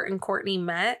Kurt and Courtney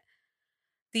met.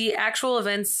 The actual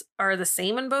events are the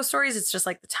same in both stories. It's just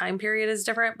like the time period is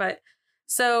different. But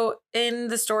so in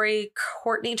the story,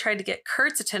 Courtney tried to get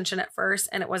Kurt's attention at first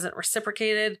and it wasn't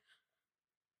reciprocated.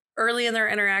 Early in their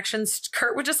interactions,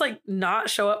 Kurt would just like not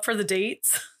show up for the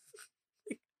dates.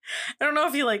 I don't know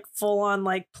if he like full on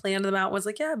like planned them out, was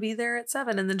like, yeah, be there at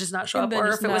 7 and then just not show up. Or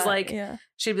if it was like,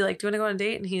 she'd be like, do you want to go on a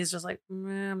date? And he's just like,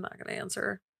 I'm not going to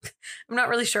answer. I'm not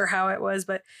really sure how it was,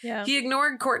 but he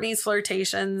ignored Courtney's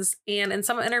flirtations. And in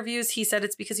some interviews, he said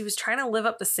it's because he was trying to live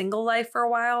up the single life for a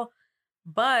while.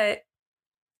 But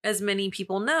as many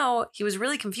people know, he was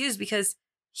really confused because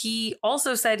he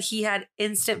also said he had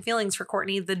instant feelings for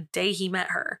Courtney the day he met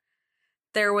her.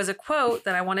 There was a quote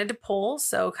that I wanted to pull.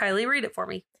 So Kylie, read it for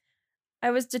me. I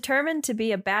was determined to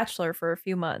be a bachelor for a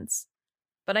few months.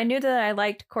 But I knew that I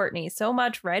liked Courtney so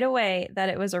much right away that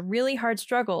it was a really hard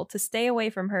struggle to stay away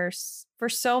from her for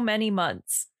so many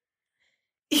months.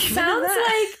 He sounds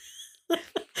like...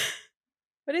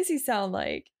 What does he sound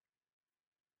like?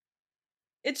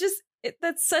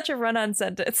 that's such a run-on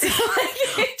sentence.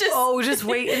 Just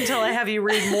wait until I have you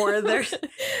read more. There's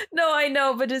No, I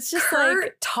know, but it's just Kurt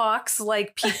like talks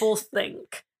like people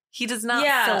think. He does not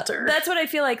filter. That's what I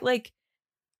feel like. Like,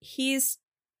 he's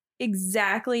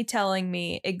exactly telling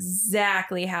me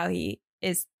exactly how he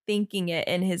is thinking it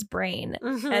in his brain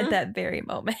at that very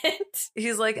moment.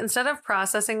 He's like, instead of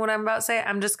processing what I'm about to say,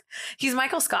 he's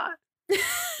Michael Scott.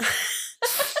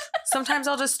 Sometimes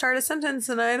I'll just start a sentence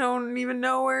and I don't even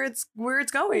know where it's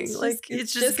going.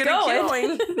 It's just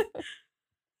going.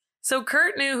 So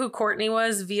Kurt knew who Courtney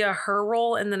was via her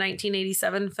role in the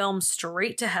 1987 film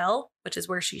Straight to Hell, which is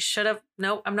where she should have.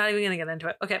 Nope, I'm not even going to get into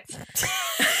it. Okay.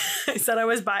 I said I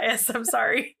was biased. I'm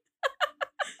sorry.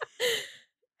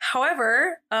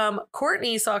 However,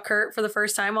 Courtney saw Kurt for the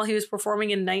first time while he was performing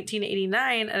in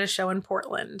 1989 at a show in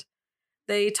Portland.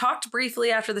 They talked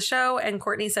briefly after the show, and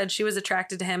Courtney said she was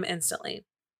attracted to him instantly.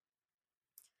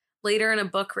 Later, in a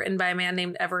book written by a man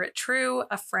named Everett True,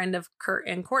 a friend of Kurt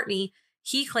and Courtney,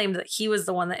 he claimed that he was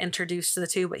the one that introduced the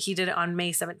two, but he did it on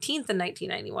May 17th in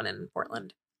 1991 in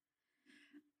Portland.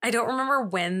 I don't remember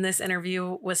when this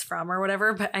interview was from or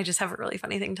whatever, but I just have a really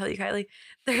funny thing to tell you, Kylie.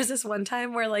 There's this one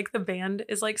time where like the band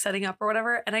is like setting up or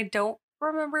whatever, and I don't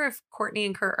remember if Courtney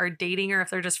and Kurt are dating or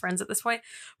if they're just friends at this point,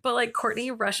 but like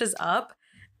Courtney rushes up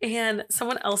and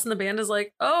someone else in the band is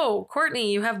like, "Oh,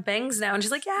 Courtney, you have bangs now." And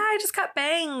she's like, "Yeah, I just got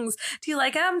bangs. Do you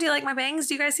like them? Do you like my bangs?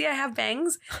 Do you guys see I have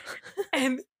bangs?"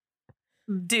 And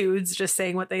dudes just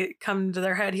saying what they come to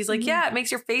their head. He's like, "Yeah, it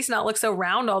makes your face not look so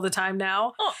round all the time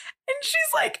now." Oh. And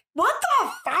she's like, "What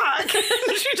the fuck?"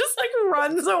 And she just like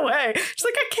runs away. She's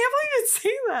like, "I can't believe you'd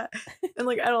say that." And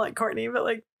like, I don't like Courtney, but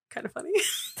like kind of funny.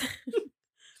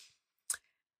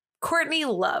 Courtney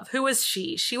Love, who was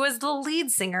she? She was the lead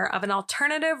singer of an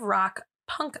alternative rock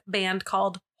punk band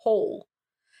called Hole.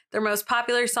 Their most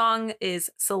popular song is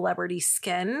Celebrity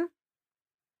Skin.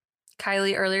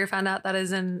 Kylie earlier found out that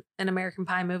is an American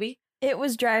Pie movie. It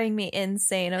was driving me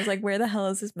insane. I was like, where the hell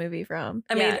is this movie from?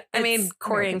 I made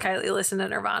Corey and Kylie listen to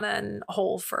Nirvana and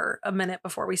Hole for a minute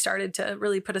before we started to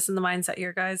really put us in the mindset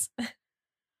here, guys.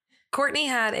 Courtney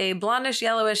had a blondish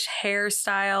yellowish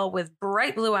hairstyle with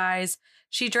bright blue eyes.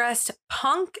 She dressed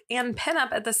punk and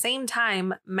pinup at the same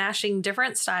time, mashing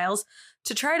different styles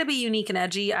to try to be unique and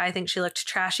edgy. I think she looked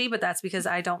trashy, but that's because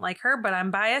I don't like her, but I'm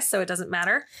biased, so it doesn't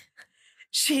matter.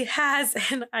 She has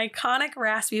an iconic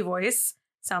raspy voice.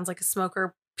 Sounds like a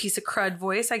smoker piece of crud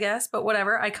voice, I guess, but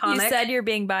whatever. Iconic. You said you're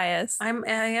being biased. I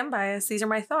am biased. These are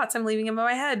my thoughts. I'm leaving them in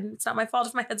my head. It's not my fault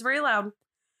if my head's very loud.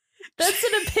 That's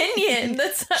an opinion.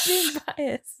 That's not being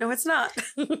biased. No, it's not.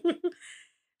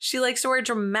 She likes to wear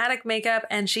dramatic makeup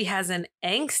and she has an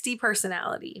angsty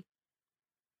personality.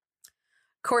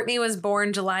 Courtney was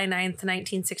born July 9th,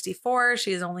 1964.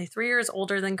 She is only 3 years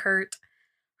older than Kurt.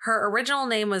 Her original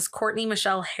name was Courtney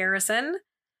Michelle Harrison.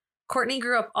 Courtney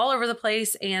grew up all over the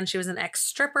place and she was an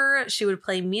ex-stripper. She would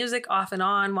play music off and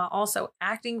on while also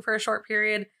acting for a short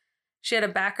period. She had a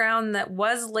background that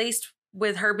was laced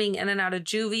with her being in and out of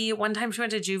juvie. One time she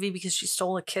went to juvie because she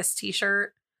stole a Kiss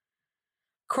t-shirt.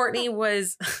 Courtney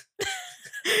was...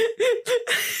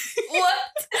 What?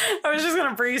 I was just going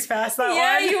to breeze past that one.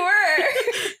 Yeah, you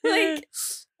were. Like,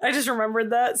 I just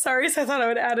remembered that. Sorry, so I thought I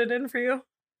would add it in for you.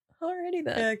 Alrighty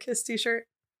then. Yeah, Kiss t-shirt.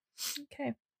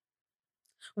 Okay.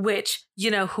 Which,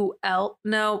 you know who else?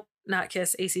 No, not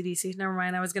Kiss, AC/DC. Never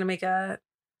mind. I was going to make a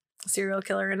serial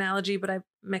killer analogy, but I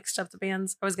mixed up the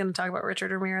bands. I was going to talk about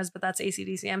Richard Ramirez, but that's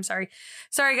AC/DC. I'm sorry.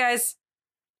 Sorry, guys.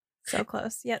 So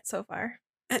close, yet so far.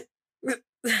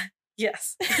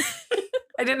 Yes.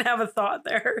 I didn't have a thought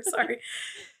there. Sorry.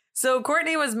 So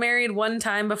Courtney was married one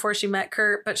time before she met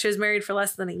Kurt, but she was married for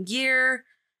less than a year.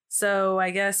 So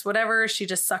I guess whatever. She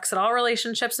just sucks at all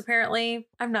relationships, apparently.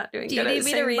 I'm not doing good. Do you need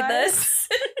me to read this?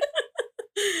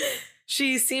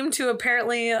 She seemed to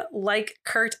apparently like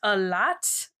Kurt a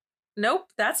lot. Nope,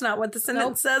 that's not what the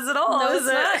sentence says at all, No, is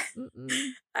it's it? not.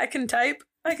 I can type.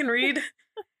 I can read.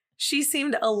 She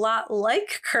seemed a lot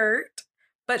like Kurt,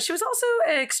 but she was also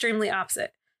extremely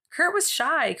opposite. Kurt was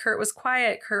shy. Kurt was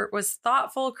quiet. Kurt was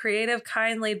thoughtful, creative,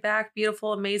 kind, laid back,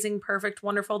 beautiful, amazing, perfect,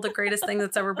 wonderful, the greatest thing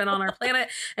that's ever been on our planet.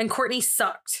 And Courtney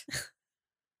sucked.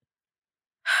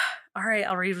 All right,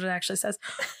 I'll read what it actually says.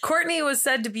 Courtney was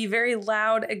said to be very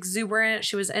loud, exuberant.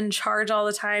 She was in charge all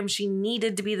the time. She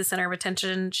needed to be the center of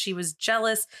attention. She was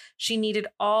jealous. She needed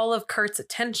all of Kurt's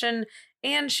attention.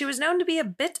 And she was known to be a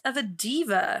bit of a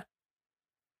diva.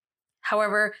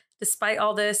 However, despite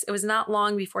all this, it was not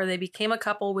long before they became a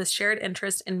couple with shared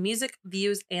interest in music,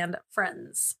 views, and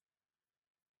friends.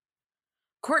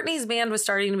 Courtney's band was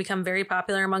starting to become very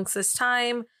popular amongst this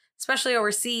time. especially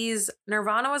overseas.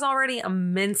 Nirvana was already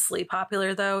immensely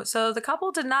popular, though, so the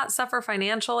couple did not suffer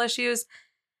financial issues.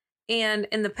 And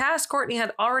in the past, Courtney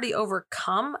had already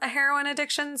overcome a heroin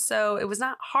addiction, so it was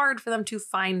not hard for them to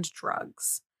find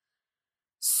drugs.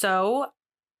 So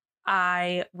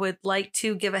I would like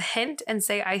to give a hint and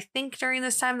say I think during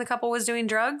this time the couple was doing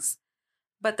drugs,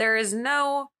 but there is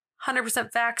no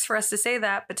 100% facts for us to say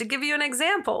that. But to give you an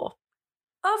example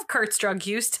of Kurt's drug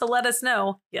use to let us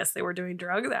know, yes, they were doing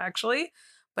drugs actually.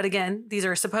 But again, these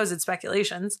are supposed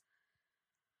speculations.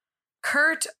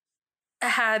 Kurt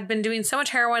had been doing so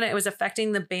much heroin, it was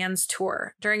affecting the band's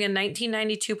tour. During a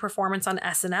 1992 performance on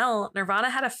SNL, Nirvana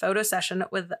had a photo session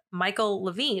with Michael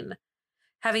Levine.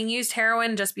 Having used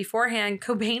heroin just beforehand,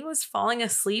 Cobain was falling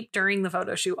asleep during the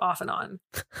photo shoot off and on.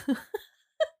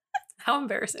 How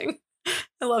embarrassing.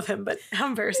 I love him, but how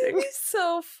embarrassing. It's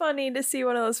so funny to see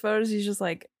one of those photos. He's just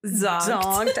like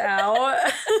zonked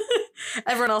out.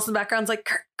 Everyone else in the background's like,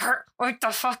 Kurt, wake the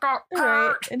fuck up, Kurt.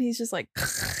 Right. And he's just like...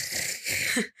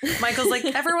 Michael's like,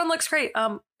 everyone looks great.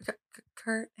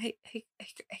 Kurt, hey,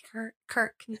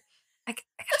 Kurt, can you, I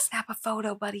gotta snap a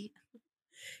photo, buddy.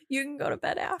 You can go to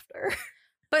bed after.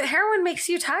 But heroin makes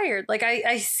you tired. Like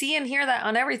I see and hear that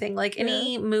on everything. Like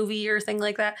any movie or thing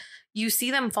like that, you see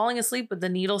them falling asleep with the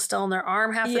needle still in their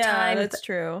arm half the time. Yeah, that's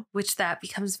true. Which that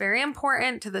becomes very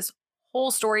important to this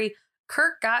whole story.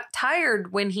 Kurt got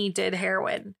tired when he did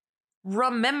heroin.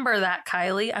 Remember that,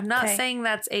 Kylie. I'm not saying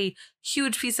that's a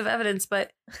huge piece of evidence,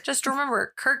 but just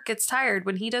remember, Kurt gets tired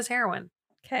when he does heroin.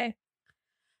 Okay.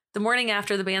 The morning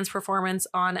after the band's performance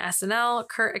on SNL,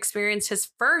 Kurt experienced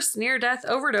his first near-death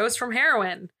overdose from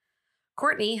heroin.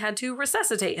 Courtney had to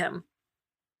resuscitate him.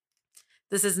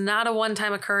 This is not a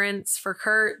one-time occurrence for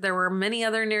Kurt. There were many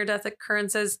other near-death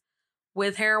occurrences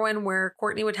with heroin where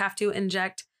Courtney would have to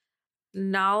inject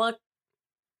naloxone.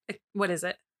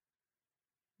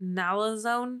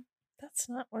 That's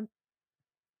not what...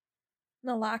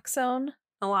 Naloxone?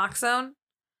 Naloxone.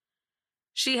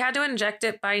 She had to inject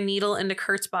it by needle into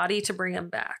Kurt's body to bring him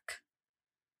back.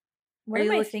 What Are am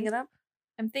you I looking it up?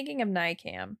 I'm thinking of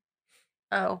Nicam.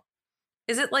 Oh.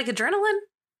 Is it like adrenaline?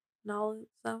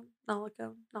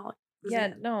 Naloxone?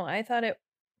 Yeah, no, I thought it...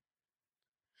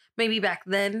 Maybe back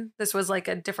then, this was like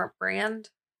a different brand.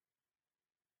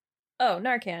 Oh,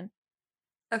 Narcan.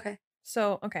 Okay.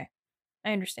 So, okay.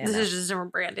 I understand This now. is just a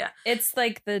different brand, yeah. It's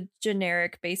like the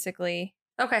generic, basically.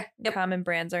 Okay. Yep. Common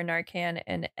brands are Narcan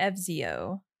and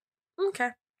Evzio. Okay.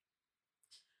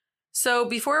 So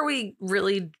before we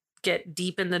really get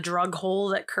deep in the drug hole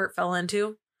that Kurt fell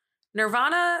into,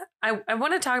 Nirvana, I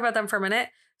want to talk about them for a minute.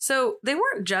 So they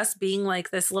weren't just being like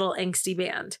this little angsty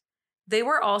band. They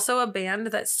were also a band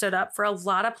that stood up for a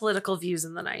lot of political views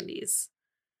in the 90s.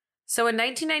 So in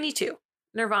 1992,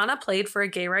 Nirvana played for a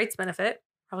gay rights benefit,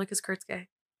 probably because Kurt's gay.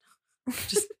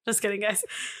 just kidding, guys.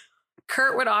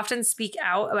 Kurt would often speak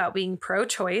out about being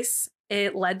pro-choice.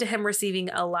 It led to him receiving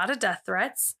a lot of death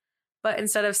threats. But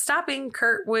instead of stopping,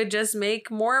 Kurt would just make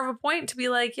more of a point to be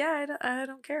like, yeah, I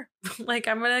don't care. Like,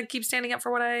 I'm going to keep standing up for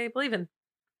what I believe in.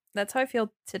 That's how I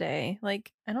feel today.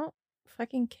 Like, I don't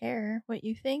fucking care what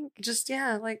you think. Just,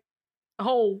 yeah, like,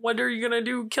 oh, what are you going to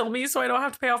do? Kill me so I don't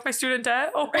have to pay off my student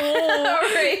debt? Oh,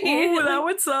 Right. Ooh, that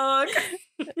would suck.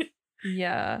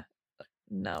 Yeah.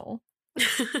 No.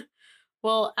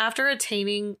 Well, after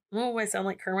attaining... Oh, I sound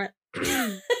like Kermit.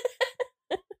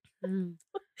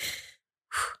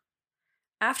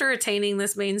 After attaining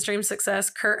this mainstream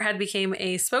success, Kurt had become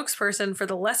a spokesperson for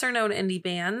the lesser-known indie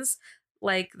bands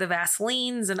like the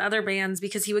Vaselines and other bands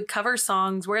because he would cover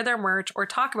songs, wear their merch, or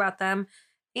talk about them,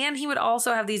 and he would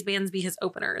also have these bands be his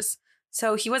openers.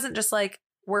 So he wasn't just like,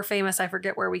 we're famous, I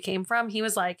forget where we came from. He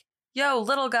was like, yo,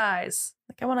 little guys.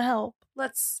 Like, I want to help.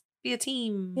 Let's be a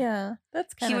team. Yeah,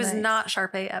 that's kind He of was nice. not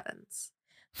Sharpay Evans.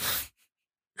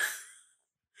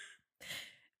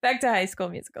 Back to High School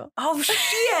Musical. Oh,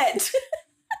 shit!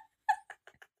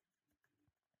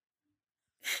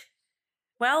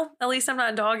 Well, at least I'm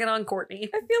not dogging on Courtney.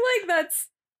 I feel like that's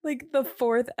like the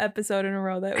 4th episode in a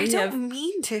row that we I have don't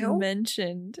mean to.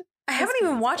 mentioned. I haven't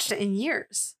even watched it in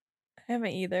years. I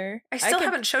haven't either. I still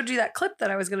haven't showed you that clip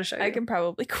that I was going to show you. I can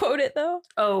probably quote it though.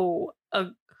 Oh,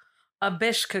 a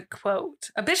bish could quote.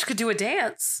 A bish could do a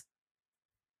dance.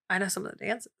 I know some of the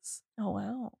dances. Oh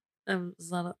wow.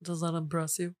 Does that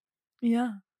impress you?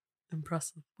 Yeah.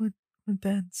 Impressive. What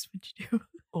dance would you do?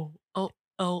 Oh,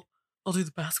 I'll do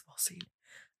the basketball scene.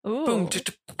 Ooh. Boom,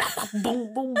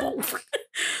 boom, boom, boom.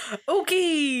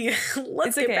 Okay,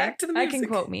 let's get back to the music. I can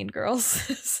quote Mean Girls.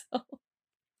 So.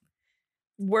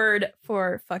 Word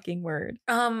for fucking word.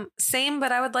 Same,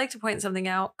 but I would like to point something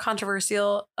out.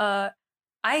 Controversial.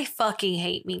 I fucking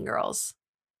hate Mean Girls.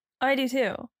 I do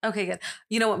too. Okay, good.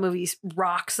 You know what movie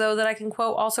rocks, though, that I can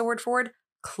quote also word for word?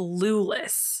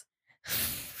 Clueless.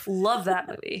 Love that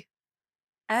movie.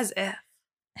 As if.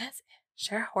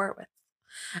 Cher Horowitz.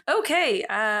 Okay,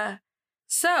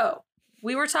 so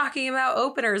we were talking about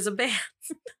openers of bands.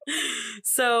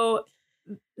 So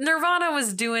Nirvana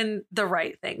was doing the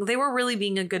right thing. They were really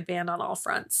being a good band on all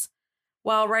fronts.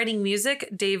 While writing music,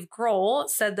 Dave Grohl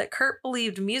said that Kurt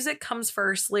believed music comes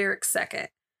first, lyrics second.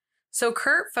 So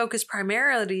Kurt focused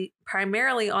primarily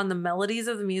on the melodies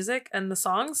of the music and the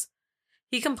songs.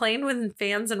 He complained when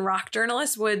fans and rock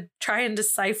journalists would try and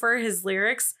decipher his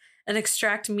lyrics and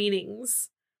extract meanings.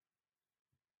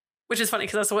 Which is funny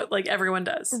because that's what like everyone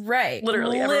does. Right.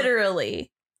 Literally.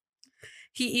 Literally.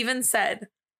 He even said,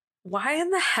 why in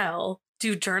the hell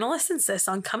do journalists insist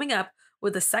on coming up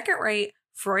with a second-rate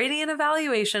Freudian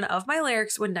evaluation of my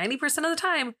lyrics when 90% of the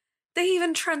time they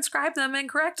even transcribe them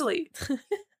incorrectly?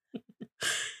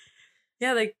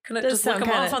 Yeah, they couldn't just look him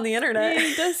off on the internet.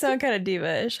 He does sound kind of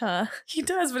diva-ish, huh? He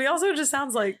does, but he also just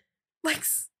sounds like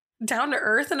down to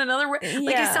earth in another way.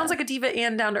 Like he sounds like a diva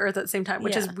and down to earth at the same time,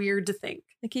 which is weird to think.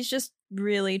 Like he's just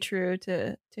really true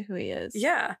to who he is.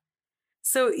 Yeah.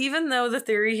 So even though the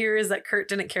theory here is that Kurt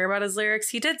didn't care about his lyrics,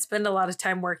 he did spend a lot of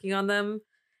time working on them.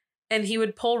 And he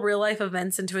would pull real life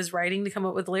events into his writing to come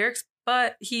up with lyrics,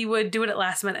 but he would do it at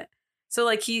last minute. So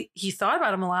like he thought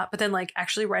about them a lot, but then like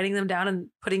actually writing them down and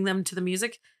putting them to the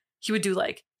music, he would do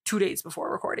like 2 days before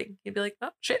recording. He'd be like, oh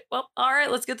shit, well, all right,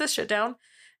 let's get this shit down.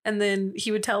 And then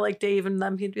he would tell like Dave and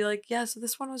them, he'd be like, yeah, so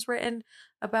this one was written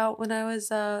about when I was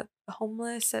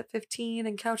homeless at 15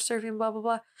 and couch surfing, blah, blah,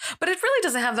 blah. But it really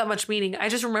doesn't have that much meaning. I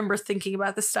just remember thinking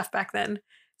about this stuff back then.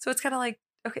 So it's kind of like,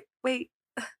 okay, wait,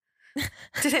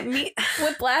 did it mean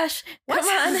Whiplash? What?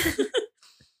 Come on.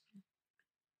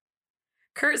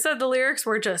 Kurt said the lyrics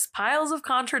were just piles of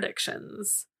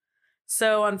contradictions.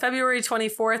 So on February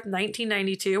 24th,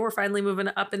 1992, we're finally moving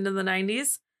up into the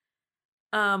 90s.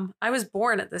 I was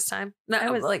born at this time. No, I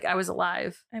was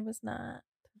alive. I was not.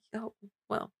 Oh,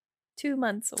 well. 2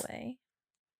 months away.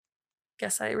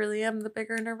 Guess I really am the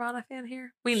bigger Nirvana fan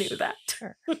here. We knew that.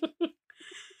 Sure.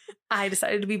 I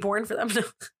decided to be born for them.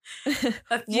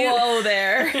 Whoa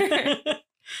there.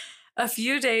 A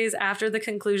few days after the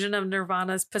conclusion of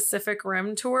Nirvana's Pacific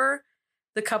Rim tour,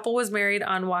 the couple was married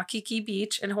on Waikiki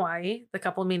Beach in Hawaii, the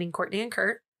couple meaning Courtney and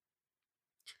Kurt.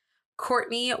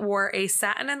 Courtney wore a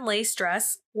satin and lace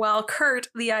dress, while Kurt,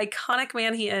 the iconic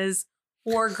man he is,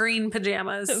 wore green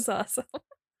pajamas. That's awesome.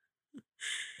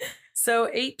 So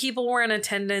 8 people were in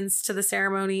attendance to the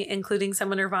ceremony, including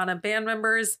some of Nirvana band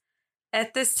members.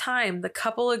 At this time, the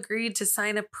couple agreed to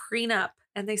sign a prenup,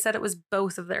 and they said it was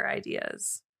both of their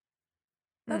ideas.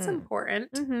 That's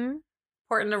important. Mm-hmm.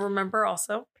 Important to remember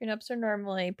also. Prenups are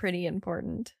normally pretty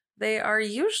important. They are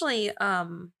usually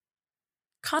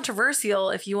controversial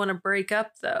if you want to break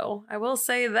up, though. I will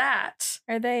say that.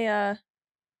 Are they,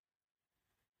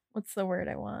 what's the word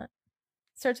I want?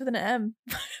 Starts with an M.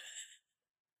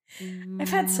 I've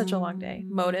had such a long day.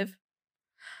 Motive.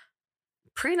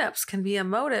 Prenups can be a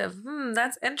motive.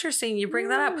 That's interesting. You bring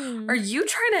that up. Are you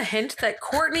trying to hint that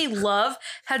Courtney Love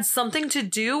had something to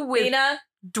do with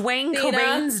Dwayne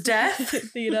Cobain's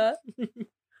death? Theta.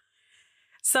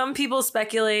 Some people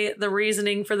speculate the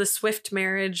reasoning for the swift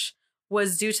marriage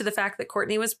was due to the fact that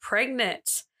Courtney was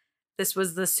pregnant. This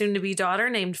was the soon-to-be daughter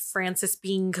named Frances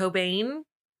Bean Cobain.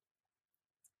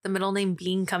 The middle name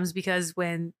Bean comes because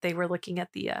when they were looking at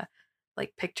the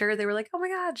picture, they were like, "Oh my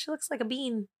God, she looks like a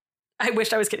bean." I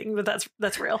wished I was kidding, but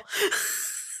that's real.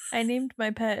 I named my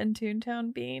pet in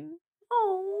Toontown Bean.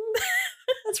 Oh,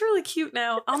 that's really cute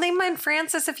now. I'll name mine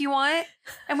Frances if you want,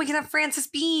 and we can have Frances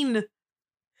Bean.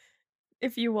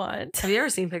 If you want. Have you ever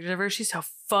seen pictures of her? She's so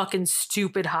fucking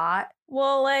stupid hot.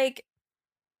 Well, like,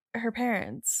 her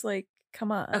parents, like,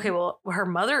 come on. Okay, well, her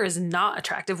mother is not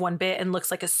attractive one bit and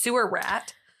looks like a sewer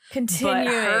rat. Continuing.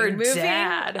 But her Moving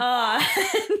dad. on.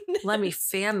 Let me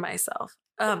fan myself.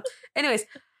 Anyways,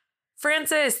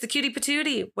 Frances, the cutie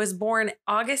patootie, was born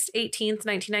August 18th,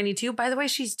 1992. By the way,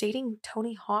 she's dating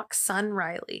Tony Hawk's son,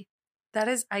 Riley. That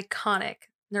is iconic.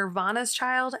 Nirvana's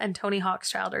child and Tony Hawk's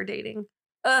child are dating.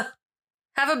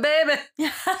 Have a baby.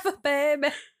 Have a baby.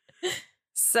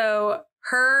 So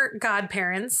her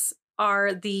godparents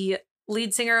are the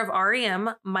lead singer of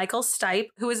REM, Michael Stipe,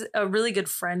 who is a really good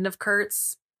friend of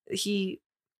Kurt's. He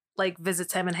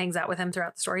visits him and hangs out with him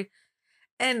throughout the story.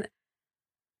 And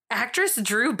actress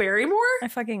Drew Barrymore. I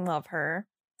fucking love her.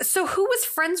 So who was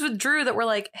friends with Drew that were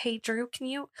like, hey, Drew,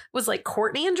 was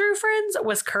Courtney and Drew friends?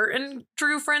 Was Kurt and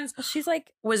Drew friends? She's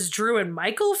like, was Drew and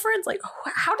Michael friends? Like,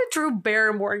 how did Drew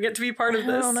Barrymore get to be part of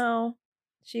this? I don't know.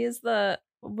 She is the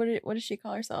what does she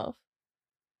call herself?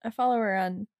 I follow her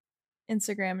on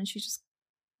Instagram, and she's just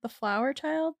the flower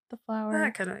child. The flower.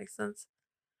 That kind of makes sense.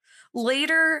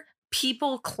 Later,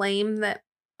 people claim that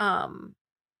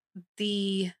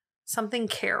the something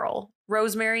Carol,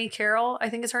 Rosemary Carol, I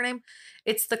think is her name.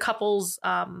 It's the couple's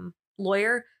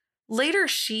lawyer. Later,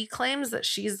 she claims that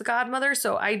she's the godmother.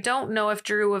 So I don't know if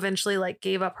Drew eventually like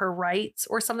gave up her rights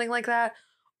or something like that,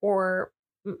 or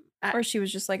she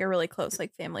was just like a really close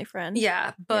like family friend.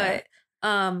 Yeah, but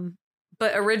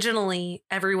originally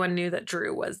everyone knew that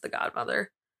Drew was the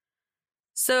godmother.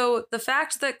 So the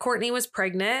fact that Courtney was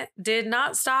pregnant did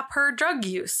not stop her drug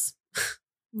use.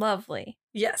 Lovely.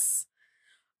 Yes.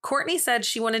 Courtney said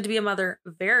she wanted to be a mother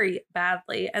very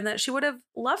badly and that she would have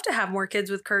loved to have more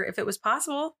kids with Kurt if it was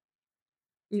possible.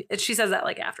 She says that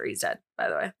like after he's dead, by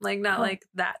the way. Like not like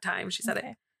that time she said it.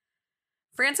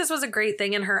 Francis was a great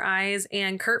thing in her eyes,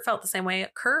 and Kurt felt the same way.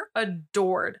 Kurt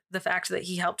adored the fact that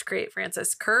he helped create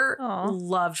Francis. Kurt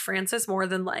loved Francis more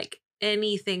than like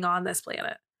anything on this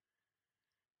planet.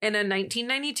 In a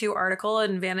 1992 article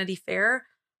in Vanity Fair,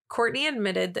 Courtney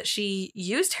admitted that she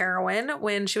used heroin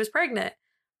when she was pregnant.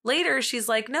 Later, she's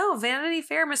like, no, Vanity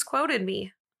Fair misquoted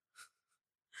me.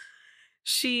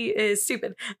 She is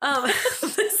stupid.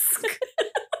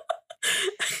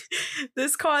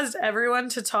 This caused everyone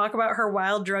to talk about her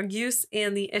wild drug use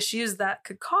and the issues that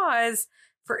could cause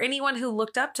for anyone who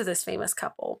looked up to this famous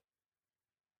couple.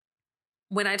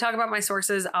 When I talk about my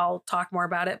sources, I'll talk more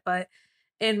about it, but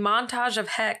in Montage of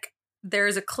Heck,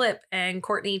 there's a clip and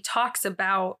Courtney talks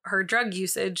about her drug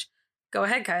usage. Go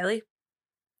ahead, Kylie.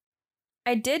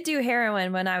 I did do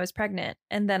heroin when I was pregnant,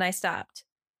 and then I stopped.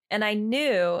 And I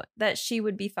knew that she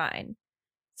would be fine.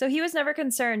 So he was never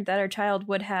concerned that our child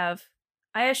would have.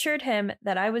 I assured him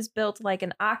that I was built like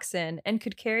an oxen and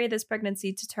could carry this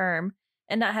pregnancy to term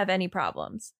and not have any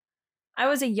problems. I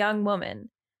was a young woman.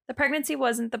 The pregnancy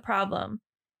wasn't the problem.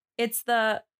 It's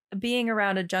the being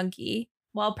around a junkie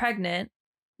while pregnant,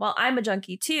 while I'm a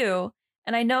junkie too,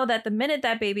 and I know that the minute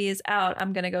that baby is out,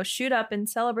 I'm going to go shoot up in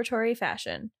celebratory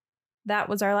fashion. That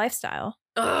was our lifestyle.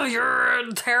 Oh,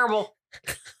 you're terrible.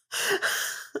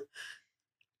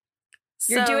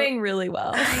 You're doing really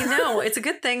well. I know. It's a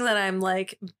good thing that I'm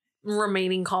like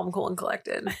remaining calm, cool, and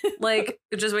collected. Like,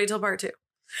 just wait till part 2.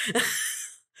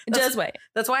 Just wait.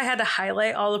 That's why I had to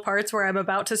highlight all the parts where I'm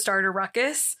about to start a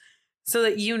ruckus so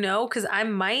that you know, because I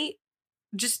might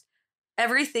just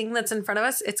everything that's in front of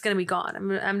us, it's going to be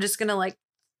gone. I'm just going to like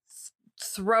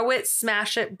throw it,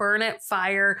 smash it, burn it,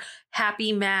 fire,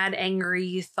 happy, mad,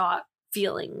 angry thought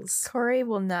feelings. Corey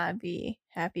will not be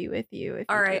happy with you. If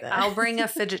all you right, do that. I'll bring a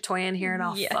fidget toy in here and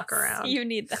I'll fuck around. You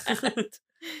need that.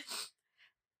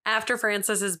 After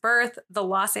Francis's birth, the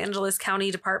Los Angeles County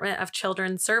Department of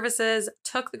Children's Services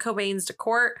took the Cobains to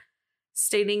court,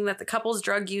 stating that the couple's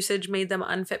drug usage made them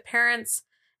unfit parents,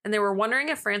 and they were wondering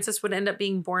if Francis would end up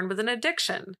being born with an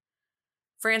addiction.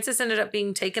 Francis ended up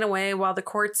being taken away while the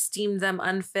courts deemed them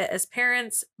unfit as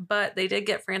parents, but they did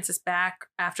get Francis back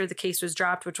after the case was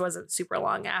dropped, which wasn't super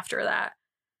long after that.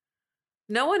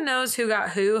 No one knows who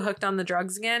got who hooked on the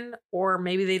drugs again, or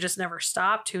maybe they just never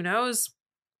stopped, who knows?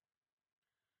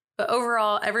 But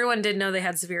overall, everyone did know they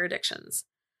had severe addictions.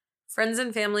 Friends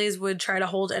and families would try to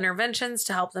hold interventions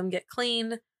to help them get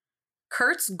clean.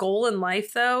 Kurt's goal in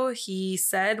life, though, he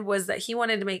said, was that he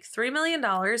wanted to make $3 million,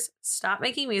 stop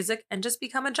making music, and just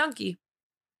become a junkie.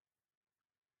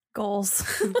 Goals.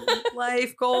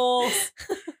 Life goals.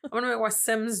 I'm going to make more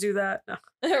Sims do that.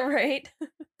 No. Right.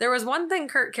 There was one thing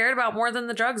Kurt cared about more than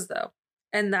the drugs, though,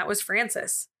 and that was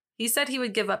Francis. He said he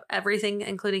would give up everything,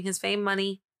 including his fame,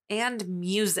 money, and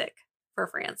music for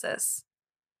Francis.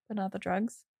 But not the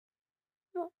drugs?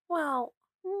 Well,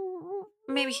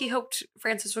 maybe he hoped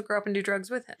Francis would grow up and do drugs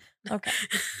with him. Okay.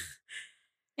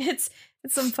 It's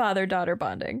some father-daughter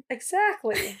bonding.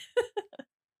 Exactly.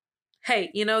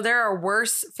 Hey, you know, there are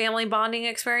worse family bonding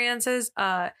experiences.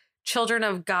 Children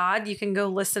of God, you can go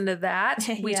listen to that.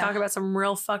 We talk about some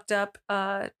real fucked up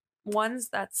ones.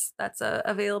 That's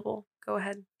available. Go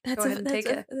ahead. Go ahead and take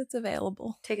it. That's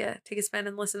available. Take a spin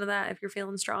and listen to that if you're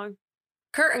feeling strong.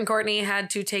 Kurt and Courtney had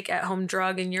to take at-home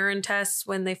drug and urine tests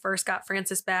when they first got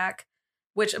Francis back,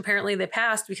 which apparently they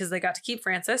passed because they got to keep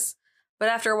Francis. But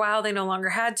after a while, they no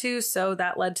longer had to, so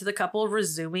that led to the couple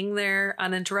resuming their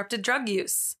uninterrupted drug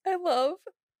use. I love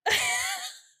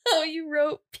how you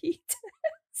wrote pee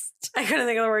test. I couldn't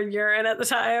think of the word urine at the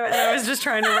time, and I was just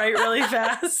trying to write really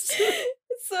fast.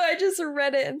 So I just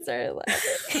read it and started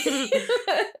laughing.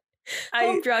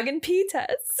 Home drug and pee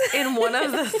tests. In one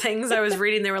of the things I was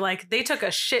reading, they were like, they took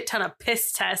a shit ton of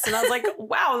piss tests. And I was like,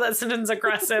 wow, that sentence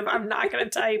aggressive. I'm not going to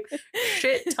type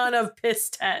shit ton of piss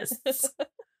tests.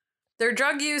 Their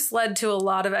drug use led to a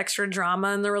lot of extra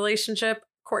drama in the relationship.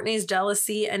 Courtney's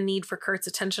jealousy and need for Kurt's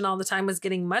attention all the time was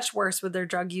getting much worse with their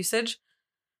drug usage.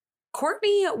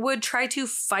 Courtney would try to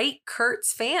fight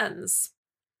Kurt's fans.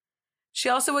 She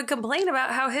also would complain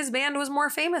about how his band was more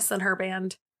famous than her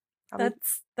band.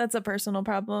 That's a personal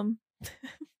problem.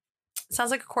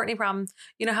 Sounds like a Courtney problem.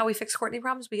 You know how we fix Courtney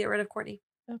problems? We get rid of Courtney.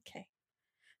 Okay.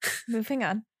 Moving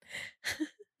on.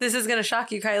 This is going to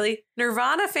shock you, Kylie.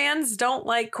 Nirvana fans don't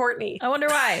like Courtney. I wonder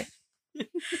why.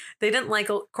 They didn't like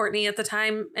Courtney at the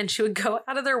time, and she would go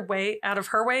out of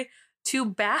her way to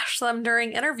bash them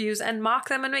during interviews and mock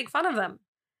them and make fun of them.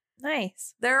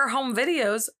 Nice. There are home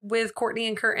videos with Courtney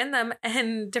and Kurt in them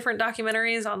and different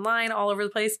documentaries online all over the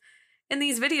place. In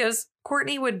these videos,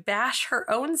 Courtney would bash her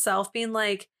own self, being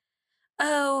like,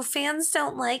 oh, fans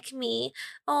don't like me.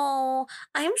 Oh,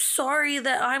 I'm sorry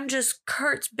that I'm just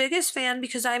Kurt's biggest fan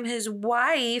because I'm his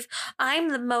wife. I'm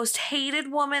the most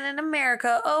hated woman in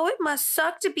America. Oh, it must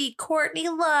suck to be Courtney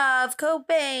Love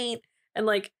Cobain. And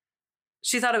like,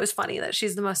 she thought it was funny that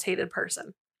she's the most hated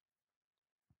person.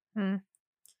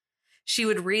 She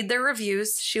would read their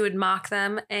reviews, she would mock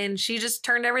them, and she just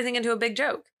turned everything into a big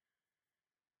joke.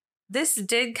 This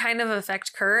did kind of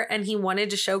affect Kurt, and he wanted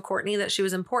to show Courtney that she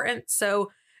was important.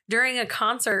 So during a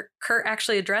concert, Kurt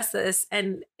actually addressed this,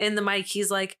 and in the mic,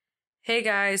 he's like, hey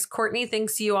guys, Courtney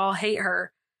thinks you all hate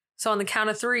her. So on the count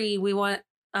of 3,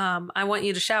 I want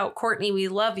you to shout, Courtney, we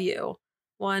love you.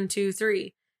 1, 2,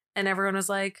 3. And everyone was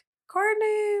like, Courtney,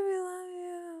 we love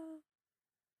you.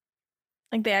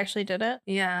 Like they actually did it?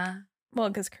 Yeah. Well,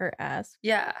 because Kurt asked.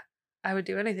 Yeah. I would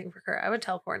do anything for Kurt. I would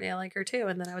tell Courtney I like her too,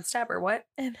 and then I would stab her. What?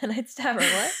 And then I'd stab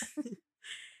her.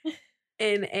 What?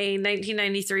 In a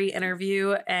 1993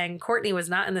 interview, and Courtney was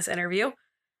not in this interview,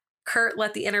 Kurt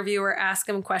let the interviewer ask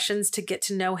him questions to get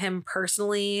to know him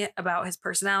personally about his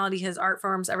personality, his art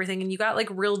forms, everything. And you got like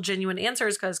real genuine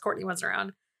answers because Courtney wasn't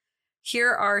around.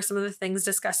 Here are some of the things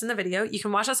discussed in the video. You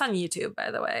can watch this on YouTube, by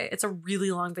the way. It's a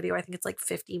really long video. I think it's like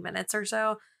 50 minutes or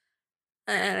so.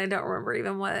 And I don't remember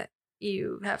even what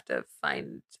you have to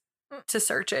find to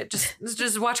search it.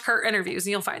 Just watch Kurt interviews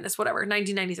and you'll find this, whatever.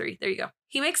 1993. There you go.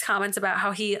 He makes comments about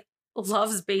how he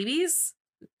loves babies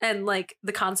and like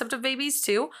the concept of babies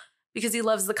too, because he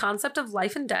loves the concept of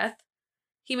life and death.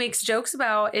 He makes jokes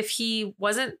about if he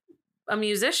wasn't a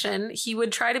musician, he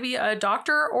would try to be a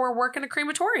doctor or work in a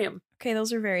crematorium. Okay,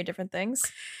 those are very different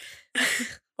things.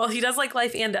 Well, he does like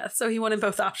life and death, so he wanted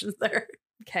both options there.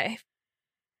 Okay.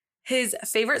 His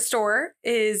favorite store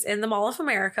is in the Mall of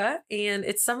America, and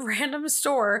it's some random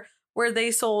store where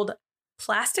they sold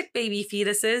plastic baby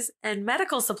fetuses and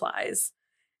medical supplies.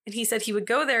 And he said he would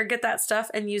go there, get that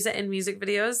stuff, and use it in music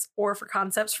videos or for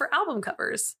concepts for album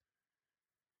covers.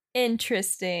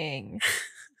 Interesting.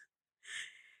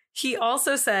 He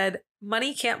also said,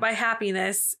 money can't buy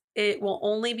happiness. It will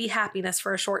only be happiness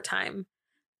for a short time.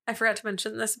 I forgot to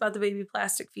mention this about the baby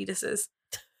plastic fetuses.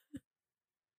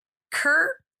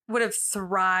 Kurt would have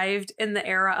thrived in the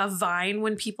era of Vine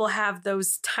when people have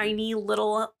those tiny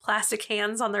little plastic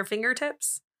hands on their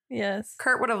fingertips. Yes.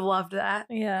 Kurt would have loved that.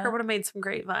 Yeah. Kurt would have made some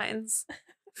great vines.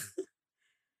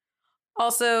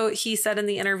 Also, he said in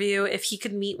the interview, if he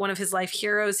could meet one of his life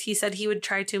heroes, he said he would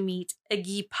try to meet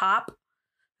Iggy Pop,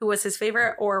 who was his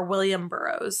favorite, or William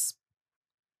Burroughs.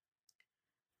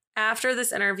 After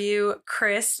this interview,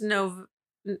 Chris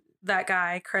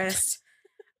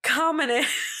commented.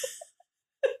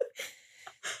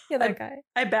 Yeah, that guy.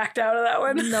 I backed out of that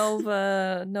one.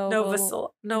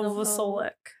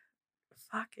 Novoselic.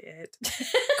 Fuck it.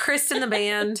 Chris in the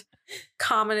band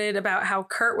commented about how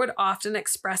Kurt would often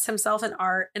express himself in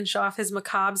art and show off his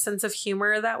macabre sense of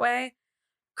humor that way.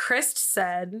 Kurt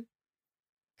said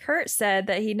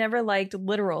that he never liked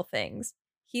literal things.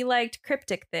 He liked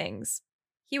cryptic things.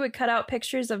 He would cut out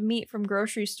pictures of meat from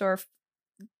grocery store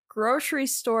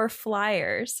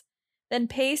flyers, then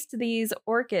paste these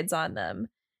orchids on them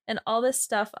and all this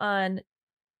stuff on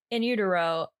In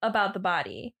Utero about the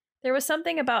body. There was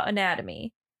something about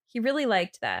anatomy. He really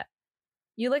liked that.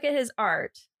 You look at his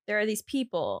art, there are these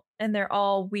people and they're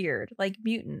all weird, like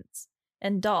mutants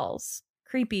and dolls,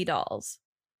 creepy dolls.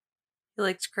 He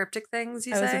liked cryptic things,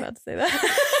 you say? I was about to say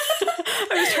that.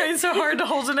 I was trying so hard to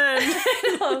hold it in.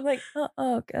 I was like,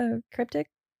 cryptic?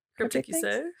 Cryptic, you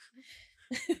say?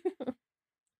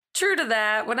 True to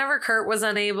that, whenever Kurt was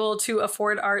unable to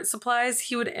afford art supplies,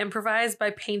 he would improvise by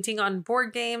painting on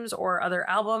board games or other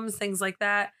albums, things like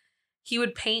that. He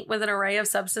would paint with an array of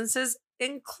substances.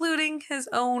 including his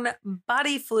own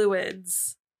body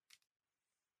fluids.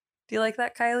 Do you like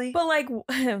that, Kylie? But like,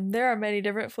 there are many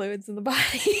different fluids in the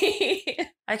body.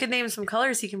 I could name some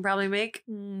colors he can probably make.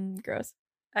 Gross.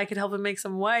 I could help him make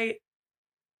some white.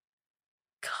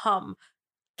 Cum.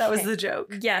 That was the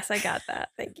joke. Yes, I got that.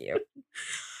 Thank you.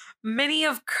 Many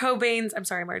of Cobain's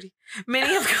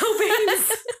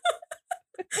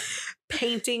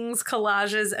paintings,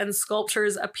 collages, and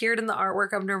sculptures appeared in the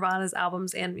artwork of Nirvana's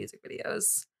albums and music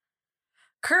videos.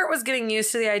 Kurt was getting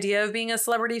used to the idea of being a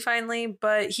celebrity finally,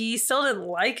 but he still didn't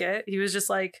like it. He was just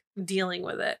like dealing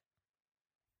with it.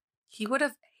 He would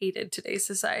have hated today's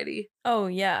society. Oh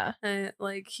yeah.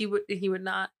 Like he would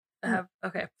not have.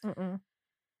 Okay. Mm-mm.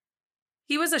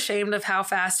 He was ashamed of how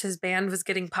fast his band was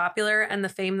getting popular and the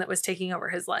fame that was taking over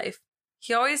his life.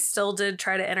 He always still did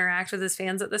try to interact with his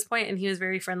fans at this point, and he was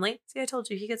very friendly. See, I told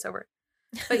you, he gets over it.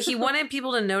 But he wanted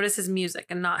people to notice his music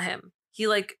and not him. He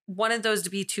like wanted those to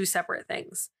be two separate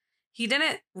things. He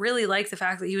didn't really like the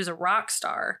fact that he was a rock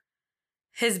star.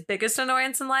 His biggest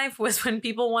annoyance in life was when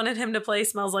people wanted him to play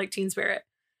Smells Like Teen Spirit.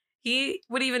 He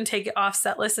would even take it off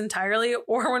set list entirely,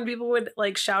 or when people would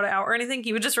like shout it out or anything,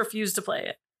 he would just refuse to play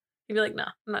it. He'd be like, no,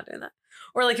 I'm not doing that.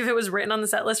 Or like if it was written on the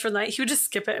set list for the night, he would just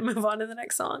skip it and move on to the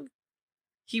next song.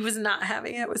 He was not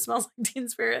having it with Smells Like Teen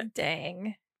Spirit.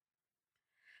 Dang.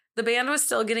 The band was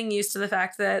still getting used to the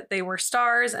fact that they were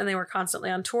stars and they were constantly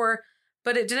on tour,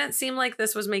 but it didn't seem like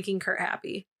this was making Kurt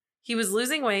happy. He was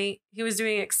losing weight. He was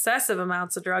doing excessive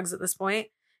amounts of drugs at this point.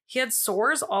 He had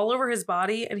sores all over his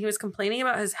body, and he was complaining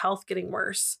about his health getting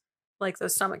worse, like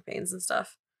those stomach pains and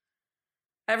stuff.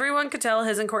 Everyone could tell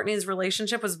his and Courtney's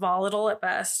relationship was volatile at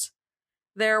best.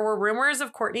 There were rumors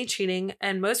of Courtney cheating,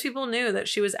 and most people knew that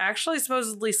she was actually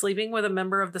supposedly sleeping with a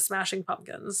member of the Smashing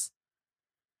Pumpkins.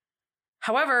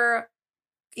 However,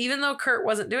 even though Kurt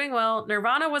wasn't doing well,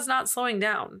 Nirvana was not slowing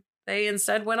down. They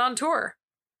instead went on tour.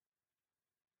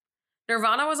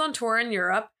 Nirvana was on tour in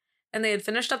Europe, and they had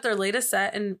finished up their latest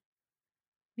set in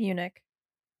Munich.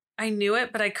 I knew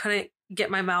it, but I couldn't get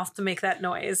my mouth to make that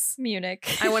noise. Munich.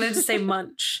 I wanted to say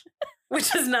Munch,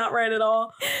 which is not right at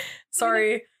all.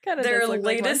 Sorry. Their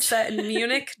latest set in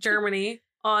Munich, Germany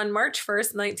on March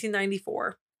 1st,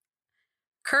 1994.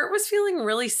 Kurt was feeling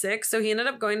really sick, so he ended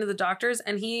up going to the doctors,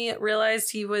 and he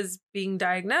realized he was being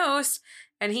diagnosed,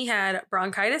 and he had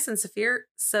bronchitis and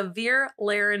severe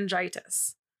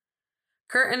laryngitis.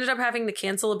 Kurt ended up having to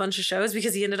cancel a bunch of shows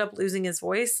because he ended up losing his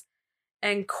voice.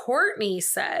 And Courtney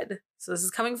said, so this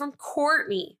is coming from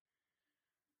Courtney,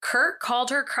 Kurt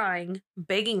called her crying,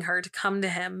 begging her to come to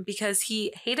him because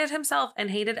he hated himself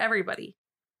and hated everybody.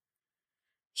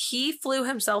 He flew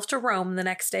himself to Rome the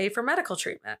next day for medical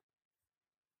treatment.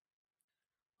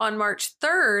 On March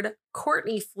 3rd,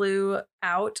 Courtney flew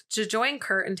out to join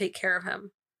Kurt and take care of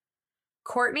him.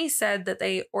 Courtney said that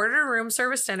they ordered room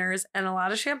service dinners and a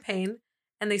lot of champagne,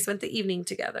 and they spent the evening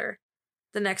together.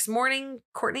 The next morning,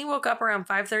 Courtney woke up around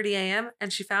 5:30 a.m.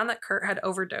 and she found that Kurt had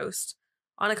overdosed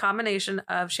on a combination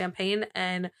of champagne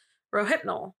and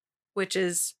Rohypnol, which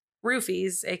is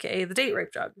roofies, aka the date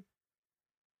rape drug.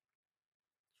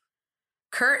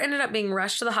 Kurt ended up being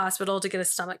rushed to the hospital to get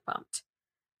his stomach pumped.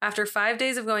 After 5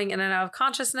 days of going in and out of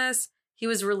consciousness, he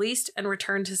was released and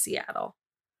returned to Seattle.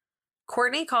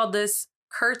 Courtney called this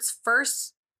Kurt's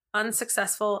first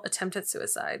unsuccessful attempt at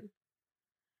suicide.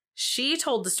 She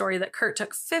told the story that Kurt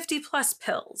took 50 plus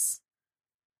pills.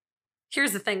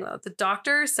 Here's the thing though, the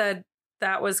doctor said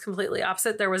that was completely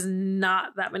opposite. There was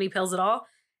not that many pills at all.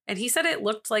 And he said it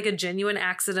looked like a genuine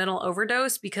accidental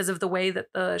overdose because of the way that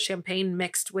the champagne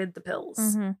mixed with the pills.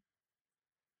 Mm-hmm.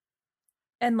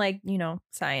 And like,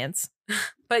 science.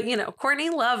 But, Courtney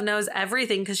Love knows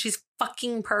everything because she's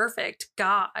fucking perfect.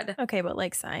 God. Okay, but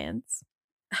like science.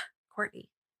 Courtney.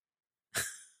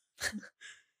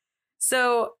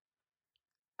 So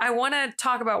I want to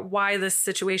talk about why this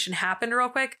situation happened real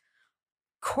quick.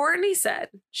 Courtney said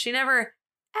she never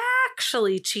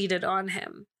actually cheated on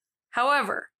him.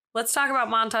 However, let's talk about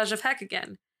Montage of Heck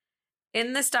again.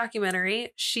 In this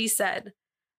documentary, she said,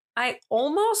 I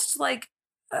almost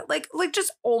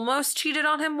just almost cheated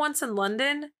on him once in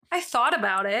London. I thought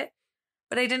about it,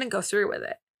 but I didn't go through with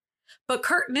it. But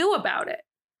Kurt knew about it.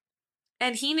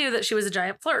 And he knew that she was a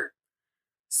giant flirt.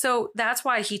 So that's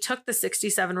why he took the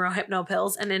 67 Rohypnol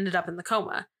pills and ended up in the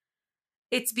coma.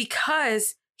 It's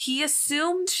because he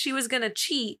assumed she was going to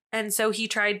cheat. And so he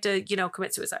tried to,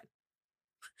 commit suicide.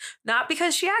 Not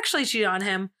because she actually cheated on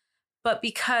him, but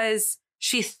because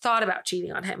she thought about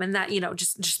cheating on him. And that,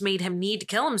 just made him need to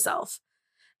kill himself.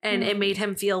 And it made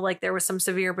him feel like there was some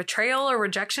severe betrayal or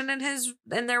rejection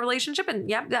in their relationship. And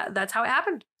yeah, that's how it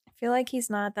happened. I feel like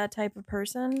he's not that type of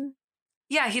person.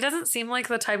 Yeah, he doesn't seem like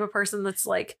the type of person that's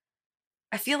like,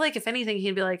 I feel like if anything,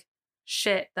 he'd be like,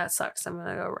 shit, that sucks. I'm going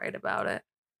to go write about it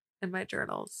in my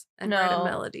journals and write a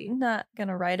melody. Not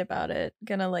gonna write about it.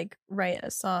 Gonna like write a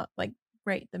song, like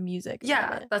write the music.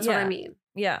 Yeah, that's what I mean.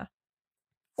 Yeah.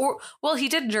 Or, well, he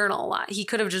did journal a lot. He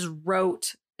could have just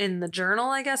wrote in the journal,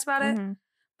 I guess, about it. Mhm.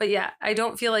 But yeah, I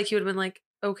don't feel like he would have been like,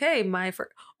 okay,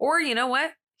 or you know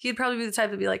what? He'd probably be the type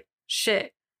to be like,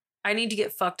 shit, I need to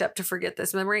get fucked up to forget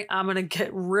this memory. I'm going to get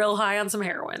real high on some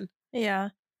heroin. Yeah.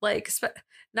 Like,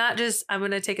 not just, I'm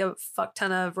going to take a fuck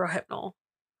ton of Rohypnol.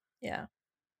 Yeah.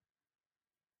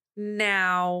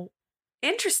 Now,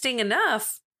 interesting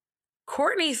enough,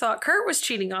 Courtney thought Kurt was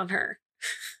cheating on her.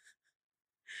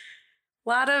 A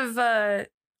lot of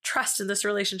trust in this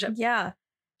relationship. Yeah.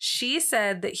 She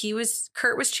said that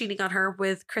Kurt was cheating on her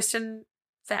with Kristen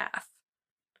Paff.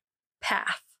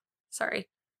 Sorry.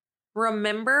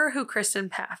 Remember who Kristen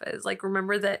Paff is. Like,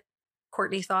 remember that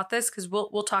Courtney thought this? Because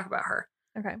we'll talk about her.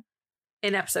 Okay.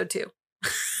 In episode 2.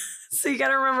 So you got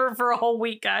to remember for a whole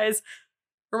week, guys.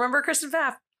 Remember Kristen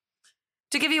Paff.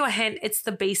 To give you a hint, it's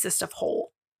the bassist of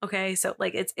Hole. Okay, so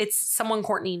like it's someone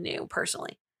Courtney knew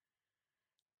personally.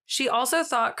 She also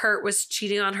thought Kurt was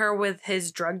cheating on her with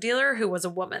his drug dealer, who was a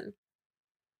woman.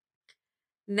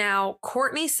 Now,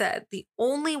 Courtney said the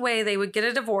only way they would get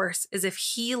a divorce is if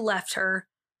he left her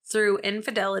through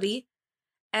infidelity,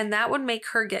 and that would make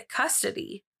her get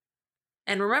custody.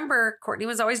 And remember, Courtney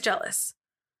was always jealous.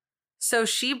 So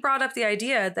she brought up the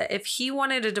idea that if he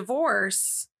wanted a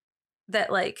divorce, that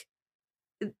like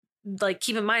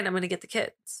keep in mind, I'm going to get the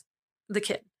kid.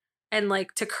 And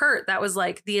like to Kurt, that was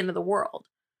like the end of the world.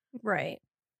 Right.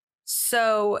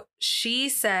 So she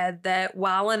said that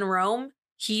while in Rome,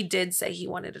 he did say he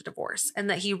wanted a divorce and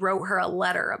that he wrote her a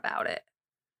letter about it.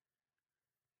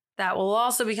 That will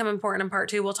also become important in part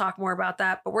 2. We'll talk more about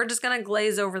that, but we're just going to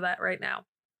glaze over that right now.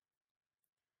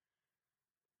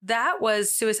 That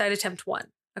was suicide attempt 1,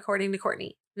 according to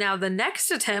Courtney. Now, the next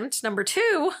attempt, number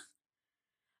 2,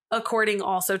 according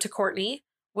also to Courtney,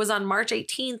 was on March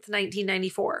 18th,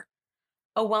 1994.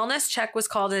 A wellness check was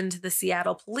called into the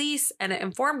Seattle police, and it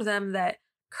informed them that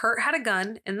Kurt had a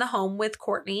gun in the home with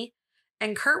Courtney,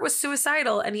 and Kurt was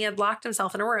suicidal and he had locked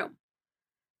himself in a room.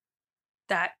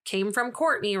 That came from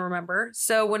Courtney, remember?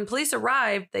 So when police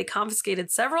arrived, they confiscated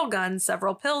several guns,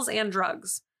 several pills, and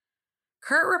drugs.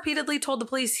 Kurt repeatedly told the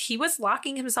police he was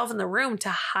locking himself in the room to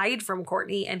hide from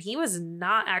Courtney, and he was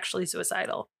not actually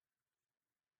suicidal.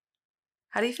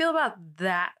 How do you feel about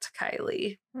that,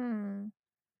 Kylie?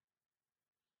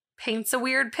 Paints a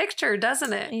weird picture,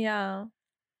 doesn't it? Yeah.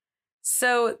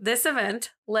 So this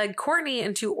event led Courtney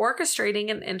into orchestrating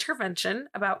an intervention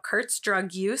about Kurt's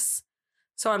drug use.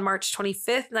 So on March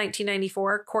 25th,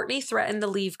 1994, Courtney threatened to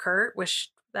leave Kurt,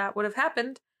 wish that would have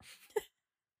happened.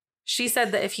 She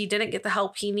said that if he didn't get the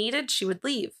help he needed, she would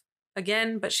leave.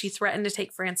 Again, but she threatened to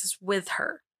take Francis with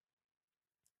her.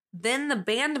 Then the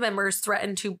band members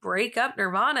threatened to break up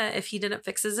Nirvana if he didn't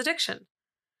fix his addiction.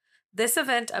 This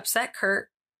event upset Kurt,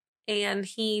 and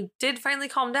he did finally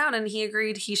calm down and he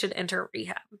agreed he should enter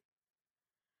rehab.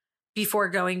 Before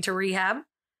going to rehab,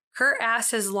 Kurt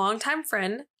asked his longtime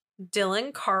friend,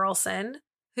 Dylan Carlson,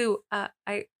 who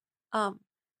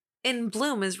In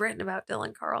Bloom is written about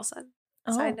Dylan Carlson.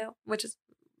 Side note, which is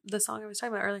the song I was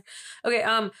talking about earlier.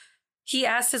 Okay, he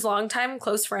asked his longtime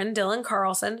close friend Dylan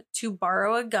Carlson to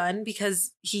borrow a gun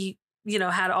because he,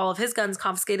 had all of his guns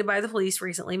confiscated by the police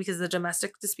recently because of the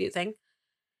domestic dispute thing.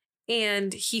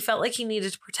 And he felt like he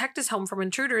needed to protect his home from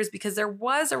intruders because there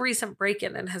was a recent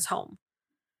break-in in his home.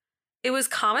 It was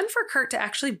common for Kurt to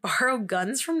actually borrow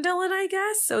guns from Dylan, I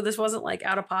guess. So this wasn't like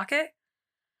out of pocket.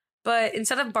 But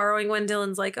instead of borrowing one,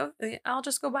 Dylan's like, oh, I'll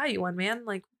just go buy you one, man.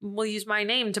 Like, we'll use my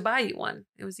name to buy you one.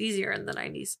 It was easier in the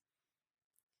 90s.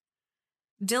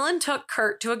 Dylan took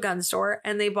Kurt to a gun store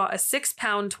and they bought a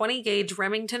 6-pound 20-gauge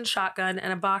Remington shotgun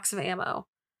and a box of ammo.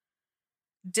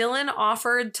 Dylan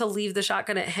offered to leave the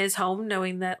shotgun at his home,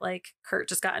 knowing that like Kurt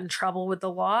just got in trouble with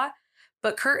the law.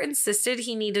 But Kurt insisted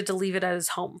he needed to leave it at his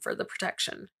home for the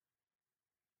protection.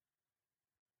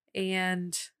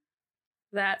 And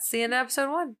that's the end of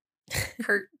episode 1.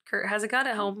 Kurt has a gun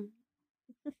at home.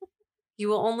 You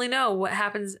will only know what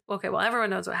happens. Okay, well, everyone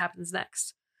knows what happens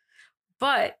next.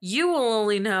 But you will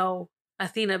only know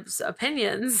Athena's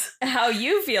opinions. How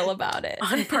you feel about it.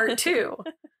 On part 2.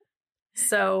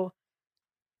 So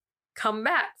come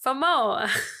back for more.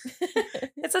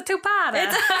 It's a two-parter.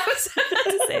 I was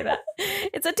about to say that.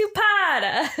 It's a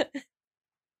two-parter.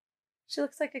 She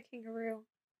looks like a kangaroo.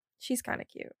 She's kind of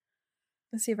cute.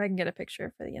 Let's see if I can get a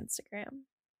picture for the Instagram.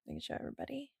 I can show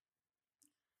everybody.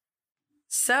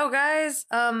 So, guys,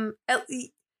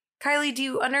 Kylie, do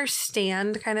you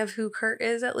understand kind of who Kurt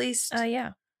is at least?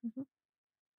 Yeah. Mm-hmm.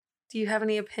 Do you have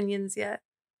any opinions yet?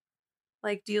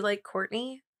 Like, do you like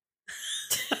Courtney?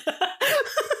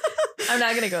 I'm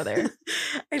not going to go there.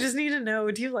 I just need to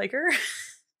know. Do you like her?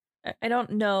 I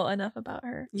don't know enough about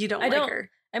her. You don't like her?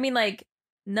 I mean, like,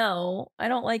 no. I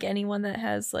don't like anyone that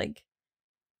has, like,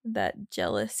 that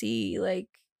jealousy, like...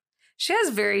 She has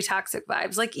very toxic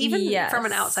vibes. Like, even from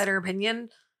an outsider opinion,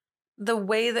 the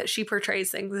way that she portrays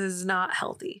things is not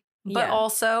healthy. But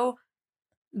also,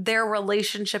 their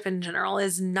relationship in general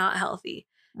is not healthy.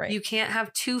 Right. You can't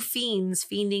have two fiends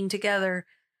fiending together.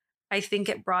 I think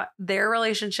their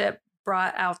relationship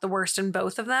brought out the worst in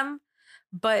both of them.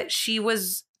 But she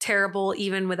was terrible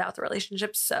even without the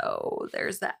relationship. So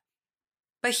there's that.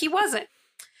 But he wasn't.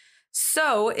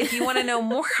 So if you want to know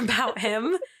more about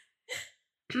him,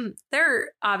 there are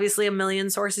obviously a million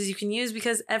sources you can use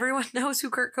because everyone knows who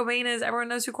Kurt Cobain is, everyone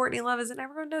knows who Courtney Love is, and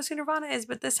everyone knows who Nirvana is.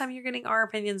 But this time you're getting our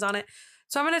opinions on it.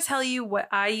 So I'm going to tell you what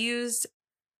I used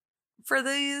for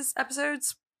these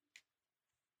episodes.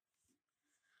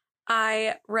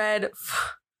 I read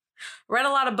a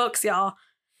lot of books, y'all.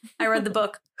 I read the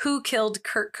book Who Killed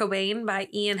Kurt Cobain by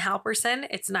Ian Halperson.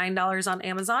 It's $9 on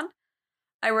Amazon.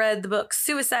 I read the book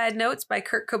Suicide Notes by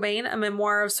Kurt Cobain, a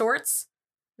memoir of sorts.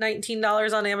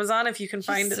 $19 on Amazon if you can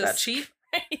find it that cheap.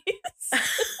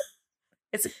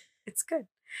 It's good.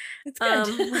 It's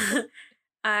good.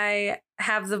 I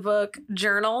have the book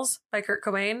Journals by Kurt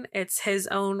Cobain. It's his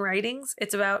own writings.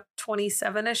 It's about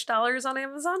 $27-ish on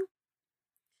Amazon.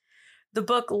 The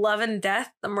book Love and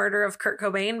Death, The Murder of Kurt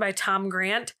Cobain by Tom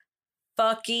Grant.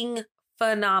 Fucking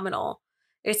phenomenal.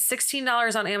 It's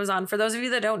 $16 on Amazon. For those of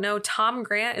you that don't know, Tom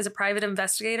Grant is a private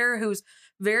investigator who's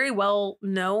very well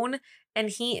known. And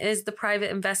he is the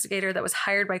private investigator that was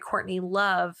hired by Courtney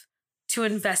Love to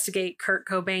investigate Kurt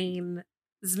Cobain's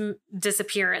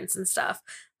disappearance and stuff.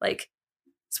 Like,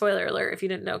 spoiler alert, if you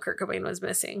didn't know, Kurt Cobain was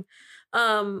missing.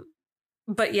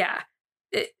 But yeah,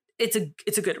 it's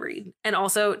a good read. And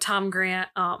also Tom Grant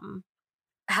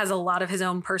has a lot of his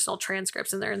own personal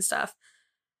transcripts in there and stuff.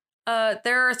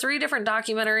 There are 3 different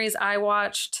documentaries I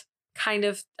watched. I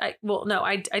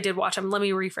did watch them. Let me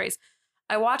rephrase.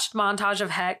 I watched Montage of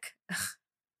Heck.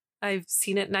 I've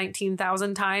seen it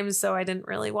 19,000 times, so I didn't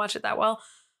really watch it that well.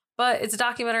 But it's a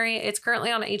documentary. It's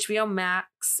currently on HBO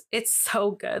Max. It's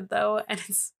so good, though. And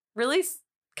it's really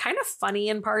kind of funny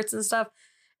in parts and stuff.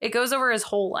 It goes over his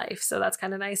whole life, so that's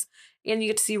kind of nice. And you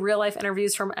get to see real-life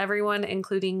interviews from everyone,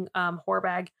 including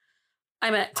Horbag.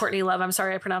 I meant Courtney Love. I'm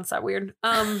sorry I pronounced that weird.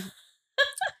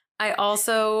 I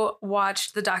also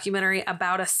watched the documentary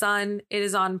About a Son. It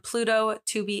is on Pluto,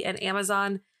 Tubi, and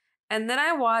Amazon. And then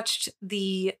I watched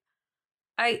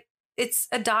it's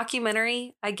a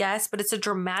documentary, I guess, but it's a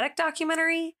dramatic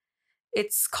documentary.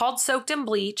 It's called Soaked in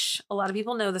Bleach. A lot of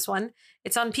people know this one.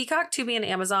 It's on Peacock, Tubi, and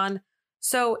Amazon.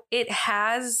 So it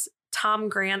has Tom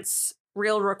Grant's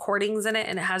real recordings in it,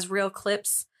 and it has real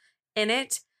clips in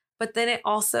it. But then it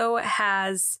also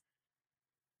has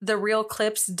the real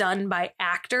clips done by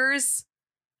actors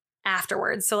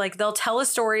afterwards. So like they'll tell a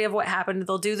story of what happened.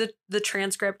 They'll do the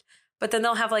transcript, but then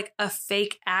they'll have like a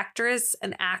fake actress,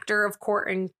 an actor of Kurt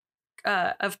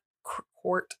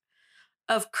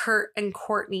and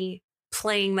Courtney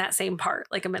playing that same part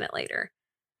like a minute later.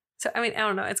 So, I mean, I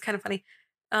don't know. It's kind of funny.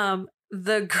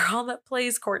 The girl that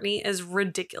plays Courtney is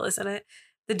ridiculous in it.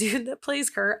 The dude that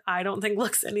plays Kurt, I don't think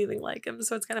looks anything like him.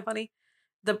 So it's kind of funny.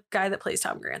 The guy that plays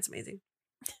Tom Grant's amazing.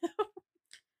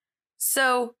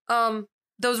 So,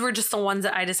 those were just the ones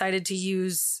that I decided to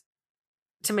use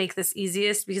to make this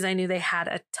easiest because I knew they had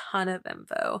a ton of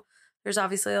info. There's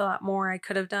obviously a lot more I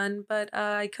could have done, but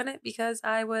I couldn't because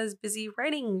I was busy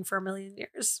writing for a million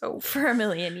years. So for a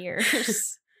million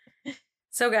years.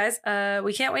 So guys,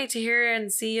 we can't wait to hear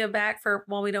and see you back for,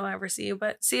 well, we don't ever see you,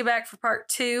 but see you back for part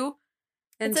 2.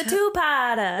 It's a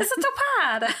two-parter. It's a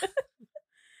two-parter.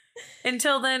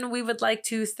 Until then, we would like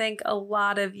to thank a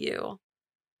lot of you.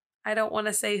 I don't want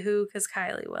to say who because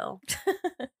Kylie will.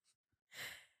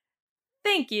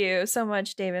 Thank you so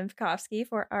much, David Pekofsky,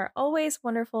 for our always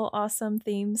wonderful, awesome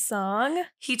theme song.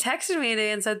 He texted me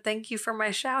today and said, thank you for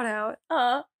my shout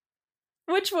out.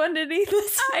 Which one did he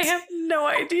listen to? I have no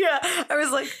idea. I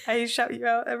was like, I shout you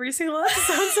out every single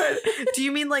episode. So do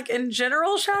you mean like in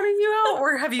general shouting you out?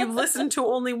 Or have you listened to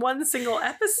only one single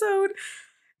episode?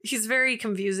 He's very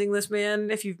confusing, this man,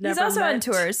 if you've never He's also met. on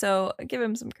tour, so give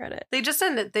him some credit. They just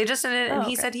ended. And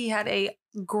he okay. said he had a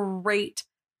great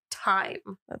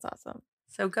time. That's awesome.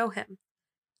 So go him.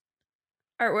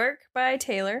 Artwork by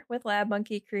Taylor with Lab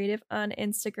Monkey Creative on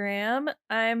Instagram.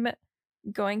 I'm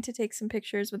going to take some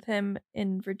pictures with him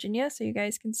in Virginia so you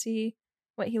guys can see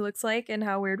what he looks like and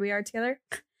how weird we are together.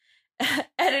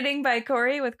 Editing by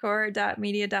Corey with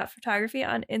core.media.photography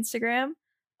on Instagram.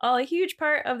 All a huge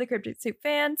part of the Cryptic Soup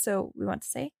fan, so we want to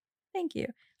say thank you.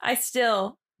 I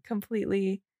still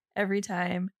completely, every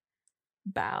time,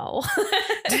 bow.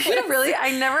 Do you really?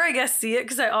 I never, I guess, see it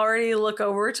because I already look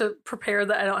over to prepare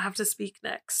that I don't have to speak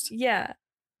next. Yeah,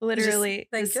 literally.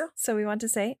 Thank you. So we want to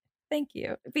say thank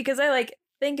you because I like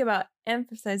think about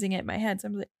emphasizing it in my head. So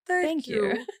I'm like, thank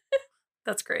you.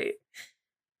 That's great.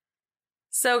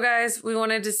 So guys, we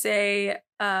wanted to say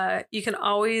you can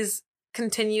always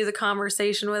continue the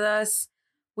conversation with us.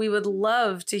 We would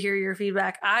love to hear your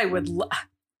feedback. I would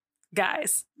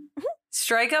guys,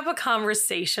 strike up a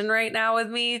conversation right now with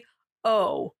me.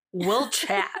 Oh, we'll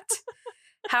chat.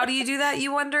 How do you do that,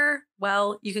 you wonder?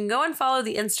 Well, you can go and follow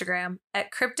the Instagram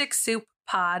at Cryptic Soup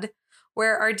Pod,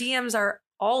 where our DMs are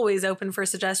always open for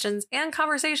suggestions and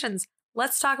conversations.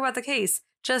 Let's talk about the case.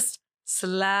 Just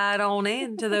slide on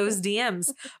into those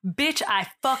DMs. Bitch, I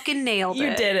fucking nailed it.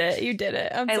 You did it. You did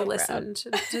it. I listened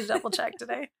to double check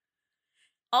today.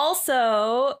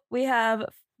 Also, we have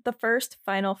the first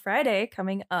Final Friday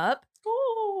coming up.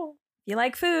 Oh. If you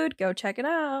like food, go check it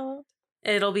out.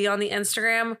 It'll be on the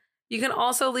Instagram. You can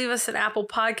also leave us an Apple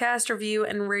Podcast review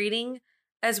and rating,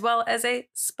 as well as a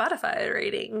Spotify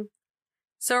rating.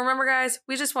 So remember, guys,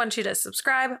 we just want you to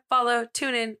subscribe, follow,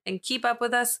 tune in, and keep up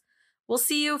with us. We'll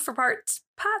see you for part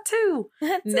 2.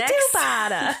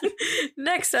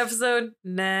 Next episode,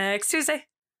 next Tuesday.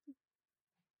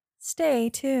 Stay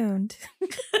tuned.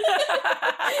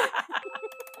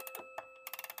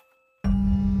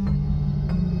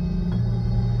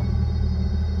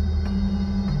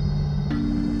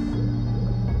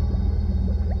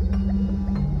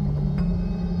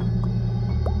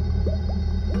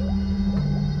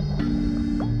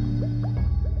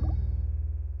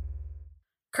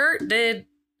 Kurt did.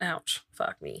 Ouch.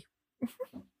 Fuck me.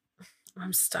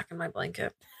 I'm stuck in my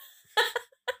blanket.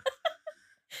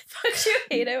 Don't you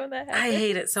hate it when that happens? I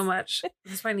hate it so much.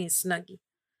 That's why I need a Snuggie.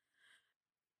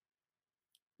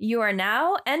 You are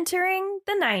now entering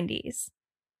the 90s.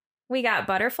 We got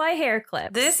butterfly hair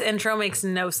clips. This intro makes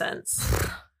no sense.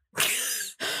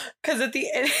 Because at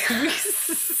the end,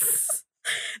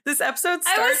 this episode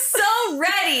starts. I was so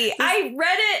ready. I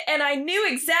read it and I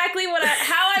knew exactly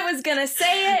how I was going to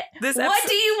say it. What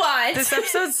do you want? This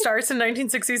episode starts in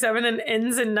 1967 and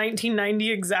ends in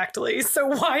 1990 exactly. So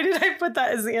why did I put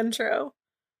that as the intro?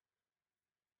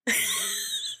 Like,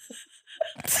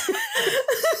 this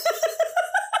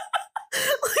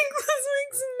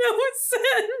makes no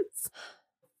sense.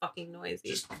 Fucking noisy.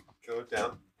 Just go it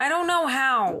down. I don't know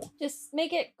how. Just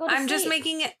make it go to I'm just sleep.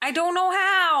 making it. I don't know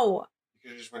how. You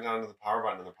could have just went down to the power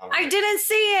button and the power I didn't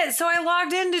see it, so I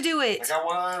logged in to do I it. got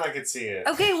one eye, I could see it.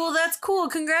 Okay, well, that's cool.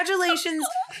 Congratulations.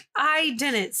 I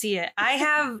didn't see it. I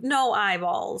have no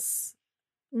eyeballs.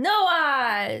 No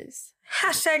eyes.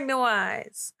 Hashtag no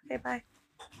eyes. Okay, bye.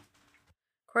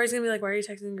 Corey's gonna be like, why are you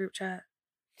texting group chat?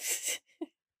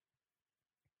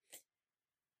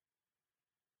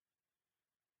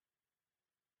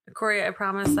 Corey, I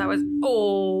promise that was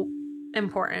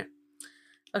important.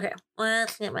 Okay,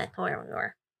 let's get back to where we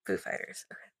were. Foo Fighters.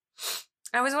 Okay.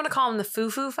 I always want to call them the Foo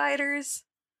Fighters.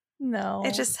 No.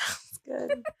 It just sounds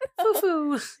good.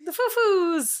 Foo. The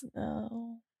Foo-Foos.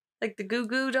 No. Like the Goo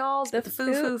Goo Dolls, but the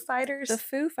Foo Fighters. The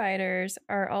Foo Fighters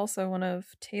are also one of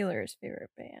Taylor's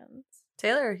favorite bands.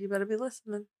 Taylor, you better be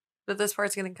listening. But this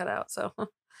part's getting cut out, so.